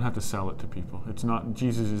 Yeah. You don't have to sell it to people. It's not.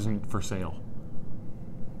 Jesus isn't for sale.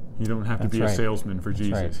 You don't have to That's be a right. salesman for That's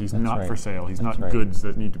Jesus. right. He's That's not right. for sale. He's That's not right. goods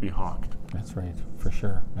that need to be hawked. That's right. For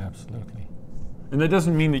sure. Absolutely. And that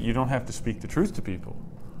doesn't mean that you don't have to speak the truth to people,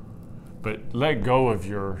 but let go of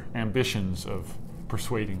your ambitions of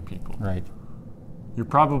persuading people. Right. You're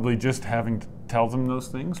probably just having to tell them those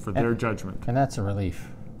things for their judgment. And that's a relief.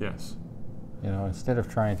 Yes. Instead of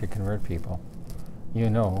trying to convert people,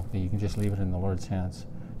 that you can just leave it in the Lord's hands.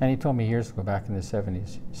 And he told me years ago, back in the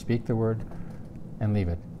 70s, speak the word and leave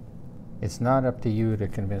it. It's not up to you to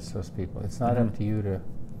convince those people. It's not up to you to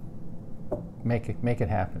make it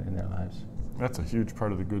happen in their lives. That's a huge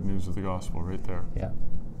part of the good news of the gospel right there. Yeah.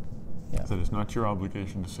 Yeah. That it's not your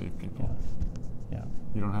obligation to save people. Yeah. Yeah.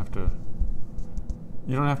 You don't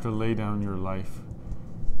have to lay down your life.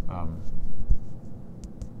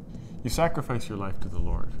 You sacrifice your life to the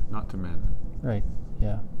Lord, not to men. Right.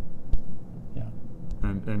 Yeah. Yeah.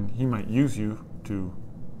 And he might use you to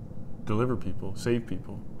deliver people, save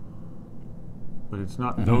people. But it's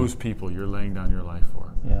not those people you're laying down your life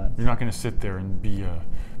for. Yeah. You're not going to sit there and be a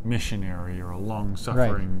missionary or a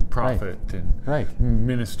long-suffering prophet and Right.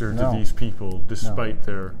 minister No. to these people despite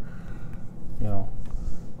their... The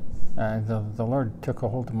Lord took a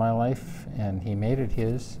hold of my life and he made it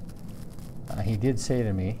his. He did say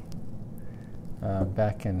to me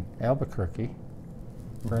back in Albuquerque,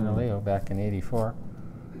 Bernalillo, back in '84,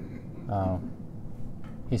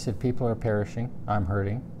 he said, people are perishing, I'm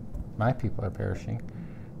hurting, my people are perishing.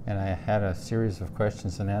 And I had a series of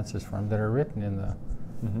questions and answers for him that are written in the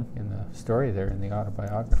story there, in the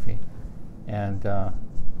autobiography. And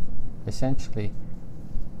essentially,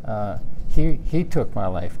 he took my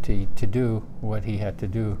life to do what he had to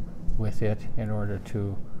do with it in order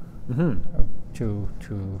to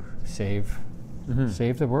save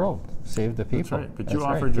the world, save the people. That's right. But That's you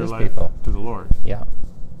right, offered your his life people. to the Lord. Yeah,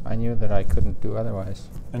 I knew that I couldn't do otherwise.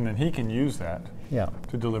 And then he can use that Yeah,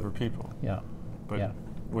 to deliver people. yeah, But yeah.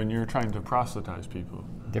 when you're trying to proselytize people,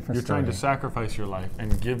 Different you're trying to story. sacrifice your life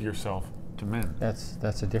and give yourself to men.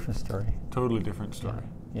 That's a different story. Totally different story.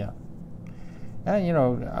 Yeah.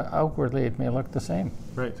 And outwardly it may look the same,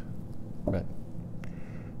 Right. but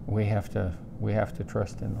we have to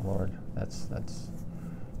trust in the Lord. That's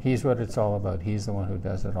He's what it's all about. He's the one who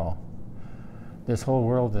does it all. This whole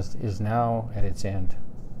world is now at its end,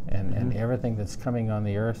 and everything that's coming on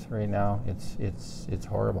the earth right now, it's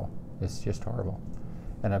horrible. It's just horrible.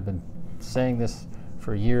 And I've been saying this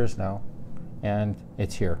for years now, and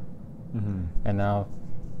it's here. And now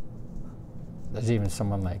there's even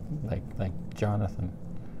someone like Jonathan,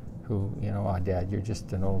 who Dad, you're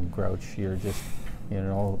just an old grouch. You're just an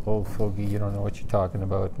old fogey. You don't know what you're talking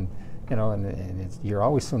about, and you're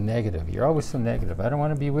always so negative. You're always so negative. I don't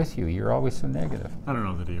want to be with you. You're always so negative. I don't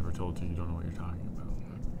know that he ever told you don't know what you're talking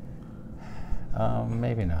about.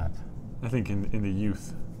 Maybe not. I think in the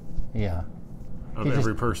youth Yeah. of He every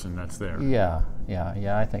just- person that's there. Yeah.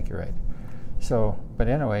 I think you're right. So, but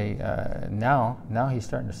anyway, now he's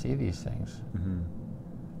starting to see these things,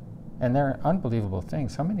 and they're unbelievable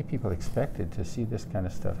things. How many people expected to see this kind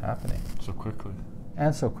of stuff happening, So quickly.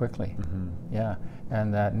 and so quickly? Yeah,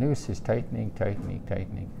 and that noose is tightening.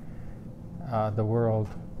 The world,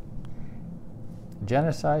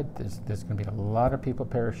 genocide. There's going to be a lot of people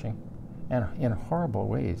perishing, and in horrible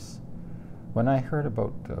ways. When I heard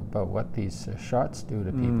about what these shots do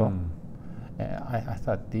to people, I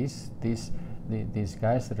thought these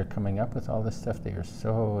guys that are coming up with all this stuff, they are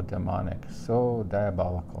so demonic, so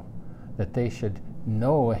diabolical, that they should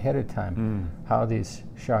know ahead of time how these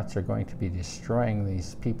shots are going to be destroying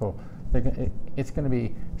these people. It's going to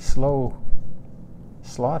be slow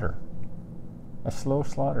slaughter, a slow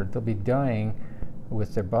slaughter. They'll be dying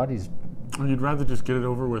with their bodies. Or you'd rather just get it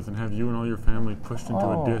over with and have you and all your family pushed into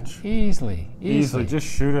a ditch. Easily. Just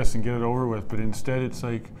shoot us and get it over with. But instead, it's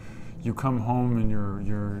like you come home and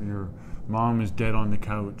your mom is dead on the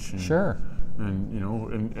couch. And, Sure.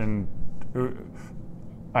 And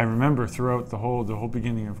I remember throughout the whole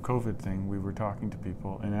beginning of COVID thing, we were talking to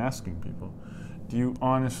people and asking people, do you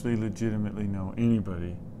honestly, legitimately know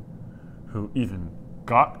anybody who even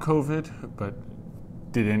got COVID, but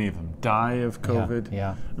did any of them die of COVID?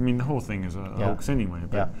 Yeah. I mean, the whole thing is a hoax anyway,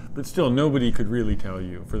 Yeah. but still, nobody could really tell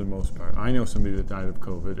you for the most part. I know somebody that died of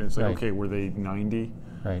COVID, and it's like, Right. okay, were they 90?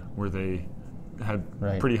 Right. Were they had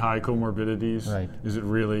Right. pretty high comorbidities? Right. Is it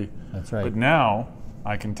really? That's right. But now,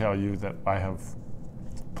 I can tell you that I have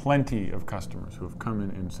plenty of customers who have come in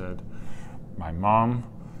and said, my mom,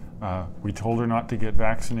 we told her not to get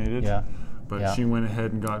vaccinated, Yeah. but Yeah. she went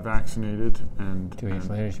ahead and got vaccinated, and 2 weeks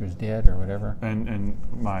later, she was dead or whatever. and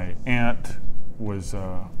my aunt was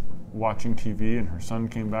watching TV, and her son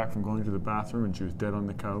came back from going to the bathroom, and she was dead on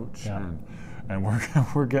the couch. Yeah. And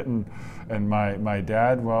we're getting, and my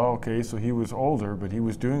dad, well, okay, so he was older, but he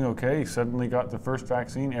was doing okay. He suddenly got the first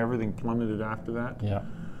vaccine. Everything plummeted after that. Yeah.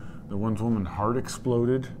 The one woman's heart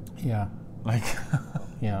exploded. Yeah. Like,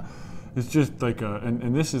 Yeah. it's just like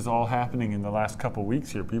and this is all happening in the last couple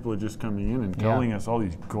weeks here. People are just coming in and telling us all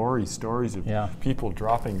these gory stories of people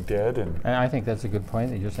dropping dead. And I think that's a good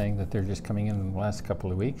point that you're saying, that they're just coming in the last couple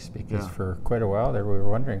of weeks, because Yeah. for quite a while there we were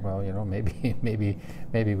wondering, well,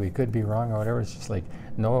 maybe we could be wrong or whatever. It's just like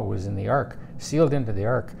Noah was in the ark, sealed into the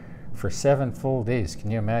ark for 7 full days.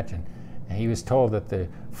 Can you imagine? And he was told that the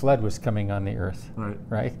flood was coming on the earth.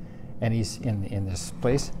 Right? And he's in this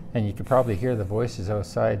place, and you could probably hear the voices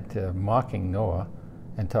outside mocking Noah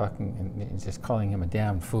and talking and just calling him a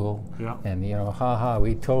damned fool. Yeah. And, ha ha,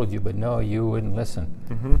 we told you, but no, you wouldn't listen.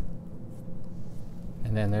 Mm-hmm.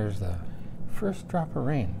 And then there's the first drop of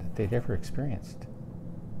rain that they'd ever experienced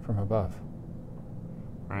from above.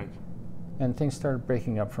 Right. And things started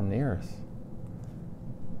breaking up from the earth.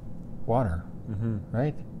 Water, Mm-hmm.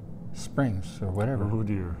 right? Springs or whatever. Oh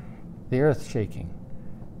dear. The earth shaking.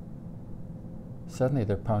 Suddenly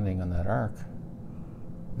they're pounding on that ark.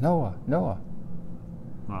 Noah.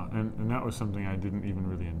 Well, and that was something I didn't even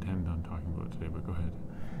really intend on talking about today, but go ahead.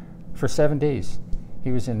 For 7 days,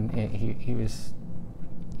 he was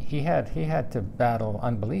he had to battle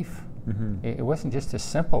unbelief. Mm-hmm. It wasn't just as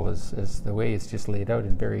simple as the way it's just laid out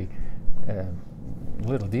in very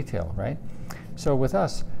little detail, right? So with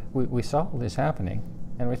us, we saw all this happening,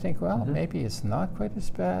 and we think, well, maybe it's not quite as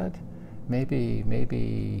bad. Maybe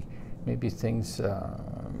things.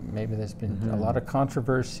 Maybe there's been a lot of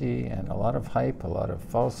controversy and a lot of hype, a lot of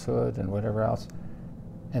falsehood, and whatever else.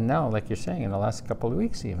 And now, like you're saying, in the last couple of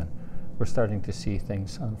weeks, even, we're starting to see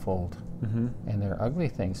things unfold, and they're ugly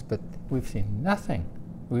things. But we've seen nothing.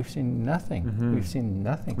 We've seen nothing. We've seen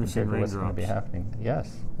nothing We've seen compared to what's going to be raindrops. happening.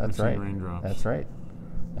 Yes, that's We've right. seen raindrops. That's right.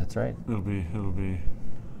 That's right. It'll be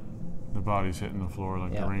the bodies hitting the floor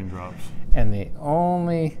like Yeah. the raindrops. And the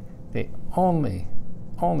only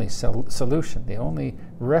solution, the only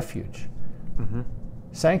refuge,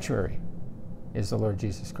 sanctuary, is the Lord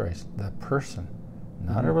Jesus Christ, the person,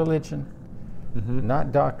 not a religion,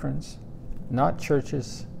 not doctrines, not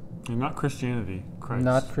churches, And not Christianity, Christ.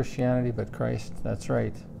 not Christianity, but Christ. That's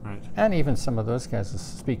right. Right. And even some of those guys will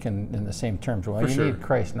speak in the same terms. Well, For you sure. need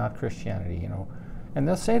Christ, not Christianity, And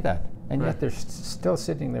they'll say that. And Right. yet they're still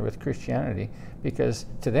sitting there with Christianity, because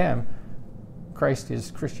to them, Christ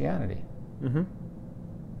is Christianity. Mm-hmm.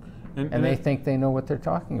 And they think they know what they're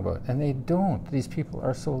talking about. And they don't. These people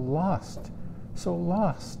are so lost. So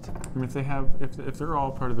lost. I mean, if they're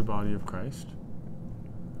all part of the body of Christ,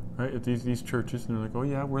 right? If these churches, and they're like, oh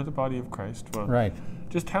yeah, we're the body of Christ. Well, Right.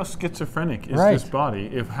 just how schizophrenic is Right. this body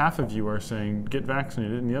if half of you are saying get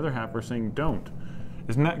vaccinated and the other half are saying don't?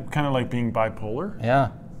 Isn't that kind of like being bipolar? Yeah.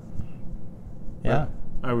 Yeah.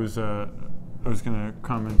 I was going to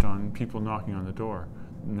comment on people knocking on the door.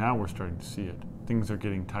 Now we're starting to see it. Things are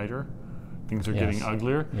getting tighter. Things are getting Yes.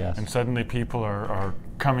 uglier. Yes. And suddenly people are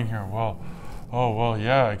coming here. Well,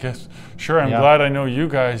 yeah, I guess. Sure, I'm Yeah. glad I know you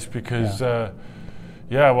guys because,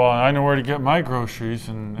 well, I know where to get my groceries.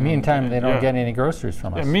 And Meantime, they don't yeah. get any groceries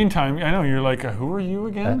from us. Meantime, I know you're like, who are you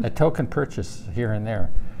again? A token purchase here and there.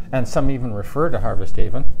 And some even refer to Harvest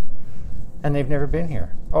Haven, and they've never been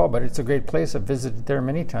here. Oh, but it's a great place. I've visited there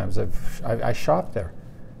many times. I shopped there.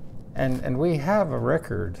 And we have a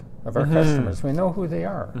record of our customers. We know who they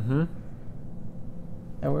are. Mm-hmm.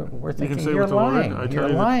 And we're You can thinking, say you're with the lying. Lord, You're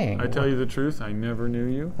lying. I tell you the truth, I never knew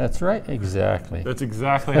you. That's right. Exactly. That's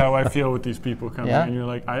exactly how I feel with these people coming. Yeah. And you're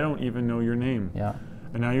like, I don't even know your name. Yeah.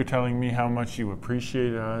 And now you're telling me how much you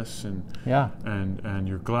appreciate us, and Yeah. and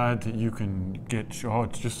you're glad that you can get. Oh,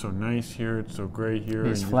 it's just so nice here. It's so great here.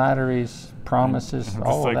 These and flatteries, promises, I'm all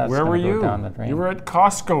just of like, that's where were going to go you? down the drain. You were at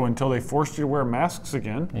Costco until they forced you to wear masks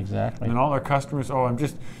again. Exactly. And then all our customers,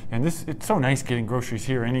 it's so nice getting groceries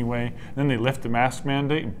here anyway. And then they lift the mask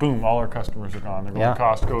mandate, and boom, all our customers are gone. They're going Yeah. to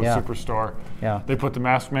Costco, Yeah. Superstore. Yeah. They put the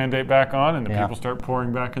mask mandate back on, and the Yeah. people start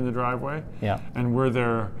pouring back in the driveway. Yeah. And we're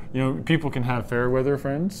their, people can have fair weather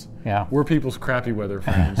friends. Yeah. We're people's crappy weather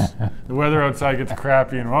friends. The weather outside gets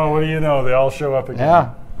crappy, and what do you know? They all show up again. Yeah,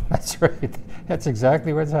 that's right. That's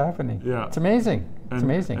exactly what's happening. Yeah. It's amazing. It's And-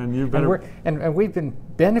 amazing. and you better- and we've been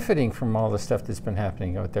benefiting from all the stuff that's been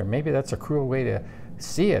happening out there. Maybe that's a cruel way to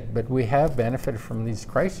see it, but we have benefited from these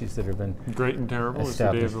crises that have been Great and terrible is the day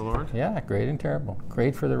of established. the Lord. Yeah, great and terrible.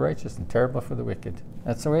 Great for the righteous and terrible for the wicked.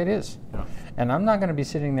 That's the way it is. Yeah. And I'm not going to be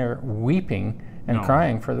sitting there weeping and No.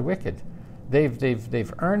 crying for the wicked.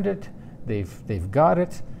 They've earned it. They've got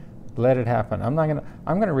it. Let it happen. I'm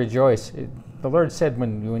going to rejoice. The Lord said,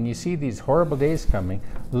 when you see these horrible days coming,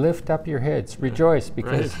 lift up your heads, rejoice,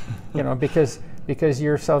 because Right. because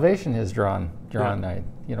your salvation has drawn Yeah. nigh.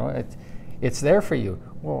 It's there for you.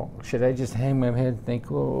 Well, should I just hang my head and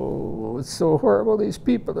think, oh, it's so horrible, these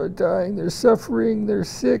people are dying, they're suffering, they're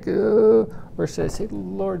sick, or should I say,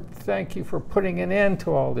 Lord, thank you for putting an end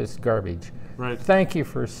to all this garbage. Right. Thank you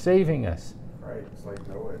for saving us. Right, it's like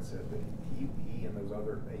Noah had said that he and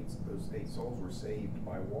those eight souls were saved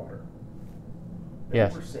by water. They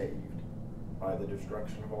Yes. were saved by the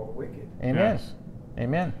destruction of all the wicked. Amen. Yes.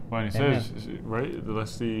 Amen. Well, he Amen. says, right,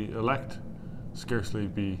 lest the elect scarcely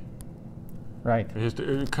be. Right. He has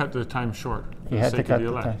to cut the time short for He the had to sake cut of the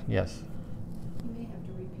the elect. time. Yes. You may have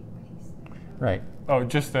to repeat what he said. Right. Oh,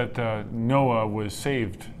 just that Noah was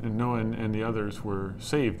saved, and Noah and the others were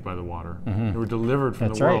saved by the water. Mhm. They were delivered from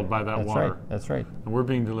That's the right. world by that That's water, right. That's right. and we're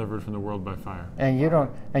being delivered from the world by fire. And you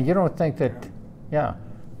don't think that, yeah,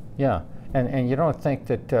 and you don't think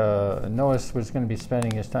that Noah was going to be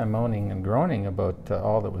spending his time moaning and groaning about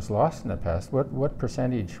all that was lost in the past. What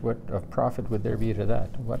percentage, of profit would there be to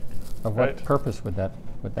that? What Right. purpose would that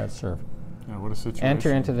serve? Yeah, what a situation.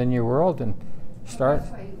 Enter into the new world and start.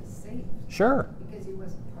 That's why he was saved, Sure, because he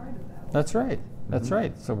wasn't part of that. that's right. That's Mhm.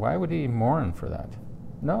 right. So why would he mourn for that?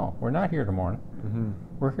 No, we're not here to mourn. Mm-hmm.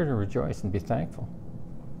 We're here to rejoice and be thankful.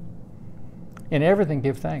 In everything,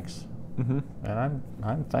 give thanks. Mm-hmm. And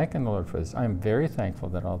I'm thanking the Lord for this. I'm very thankful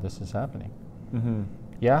that all this is happening. Mm-hmm.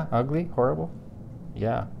 Yeah, ugly, horrible.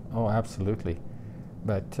 Yeah, oh, absolutely.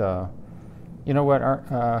 But you know what,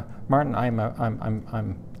 Martin?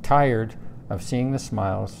 I'm tired of seeing the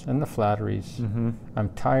smiles and the flatteries. Mm-hmm. I'm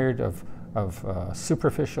tired of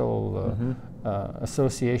superficial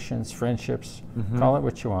associations, friendships. Mhm. Call it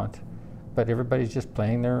what you want, but everybody's just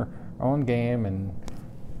playing their own game and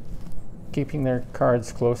keeping their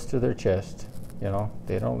cards close to their chest.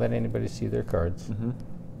 They don't let anybody see their cards. Mm-hmm.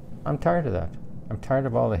 I'm tired of that. I'm tired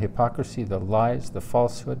of all the hypocrisy, the lies, the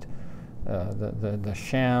falsehood, the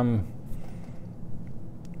sham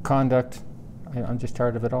conduct. I'm just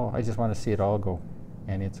tired of it all. I just want to see it all go,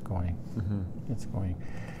 and it's going. Mm-hmm. It's going.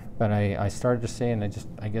 But I started to say, and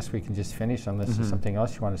I guess we can just finish on this. Mhm. Is something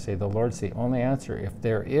else you want to say? The Lord's the only answer. If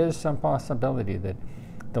there is some possibility that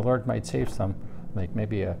the Lord might save some, like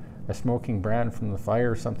maybe a smoking brand from the fire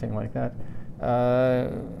or something like that,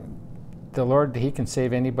 the Lord, He can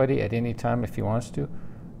save anybody at any time if He wants to.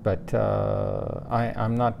 But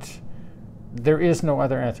I'm not. There is no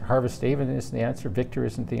other answer. Harvest David isn't the answer. Victor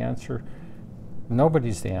isn't the answer.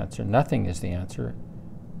 Nobody's the answer. Nothing is the answer.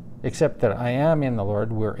 Except that I am in the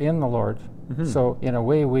Lord. We're in the Lord. Mhm. So in a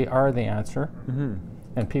way, we are the answer. Mm-hmm.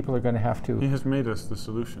 And people are going to have to. He has made us the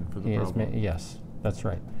solution for the He has problem. yes, that's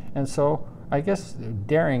right. And so I guess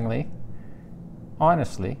daringly,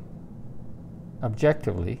 honestly,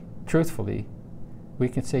 objectively, truthfully, we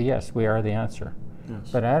can say yes, we are the answer.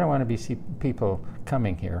 Yes. But I don't want to see people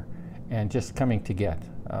coming here and just coming to get.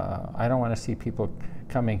 I don't want to see people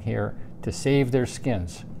coming here to save their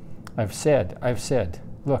skins. I've said,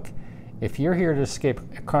 look, if you're here to escape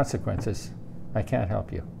consequences, I can't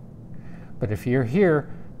help you. But if you're here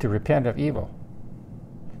to repent of evil,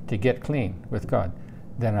 to get clean with God,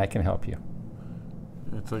 then I can help you.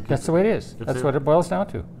 It's like That's the way it is. if That's they- what it boils down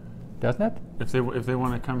to, doesn't it? if they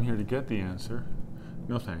want to come here to get the answer,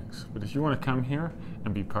 no thanks. But if you want to come here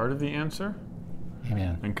and be part of the answer,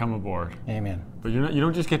 Amen. then come aboard. Amen. But you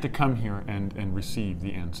don't just get to come here and receive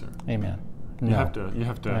the answer. Amen. You No, have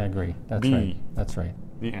to I agree. That's be right. That's right.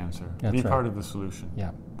 the answer. That's be right. part of the solution.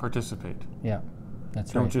 Yeah. Participate. Yeah.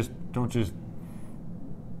 That's Don't right. just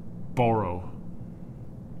borrow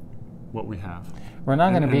what we have. We're not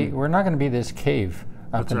going to and- be. and- We're not going to be this cave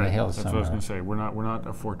up That's in right. the hills That's what I was somewhere. going to say. We're not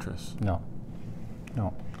a fortress. No,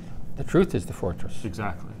 no. The truth is the fortress.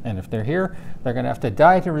 Exactly. And if they're here, they're going to have to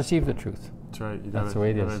die to receive the truth. That's right. You That's gotta, the way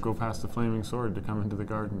it you gotta is. go past the flaming sword to come into the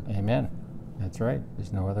garden. Amen. That's right.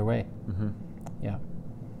 There's no other way. Mm-hmm. Yeah.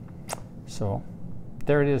 So,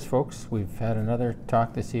 there it is, folks. We've had another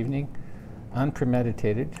talk this evening,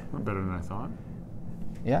 unpremeditated. Better than I thought.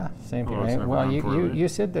 Yeah, same Well, here. it's never Well, gone you poorly.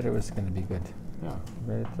 said that it was going to be good. Yeah.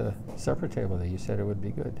 Right at the supper table there, you said it would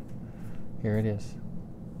be good. Here it is.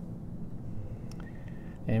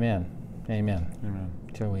 Amen. Amen. Amen.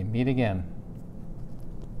 Till we meet again.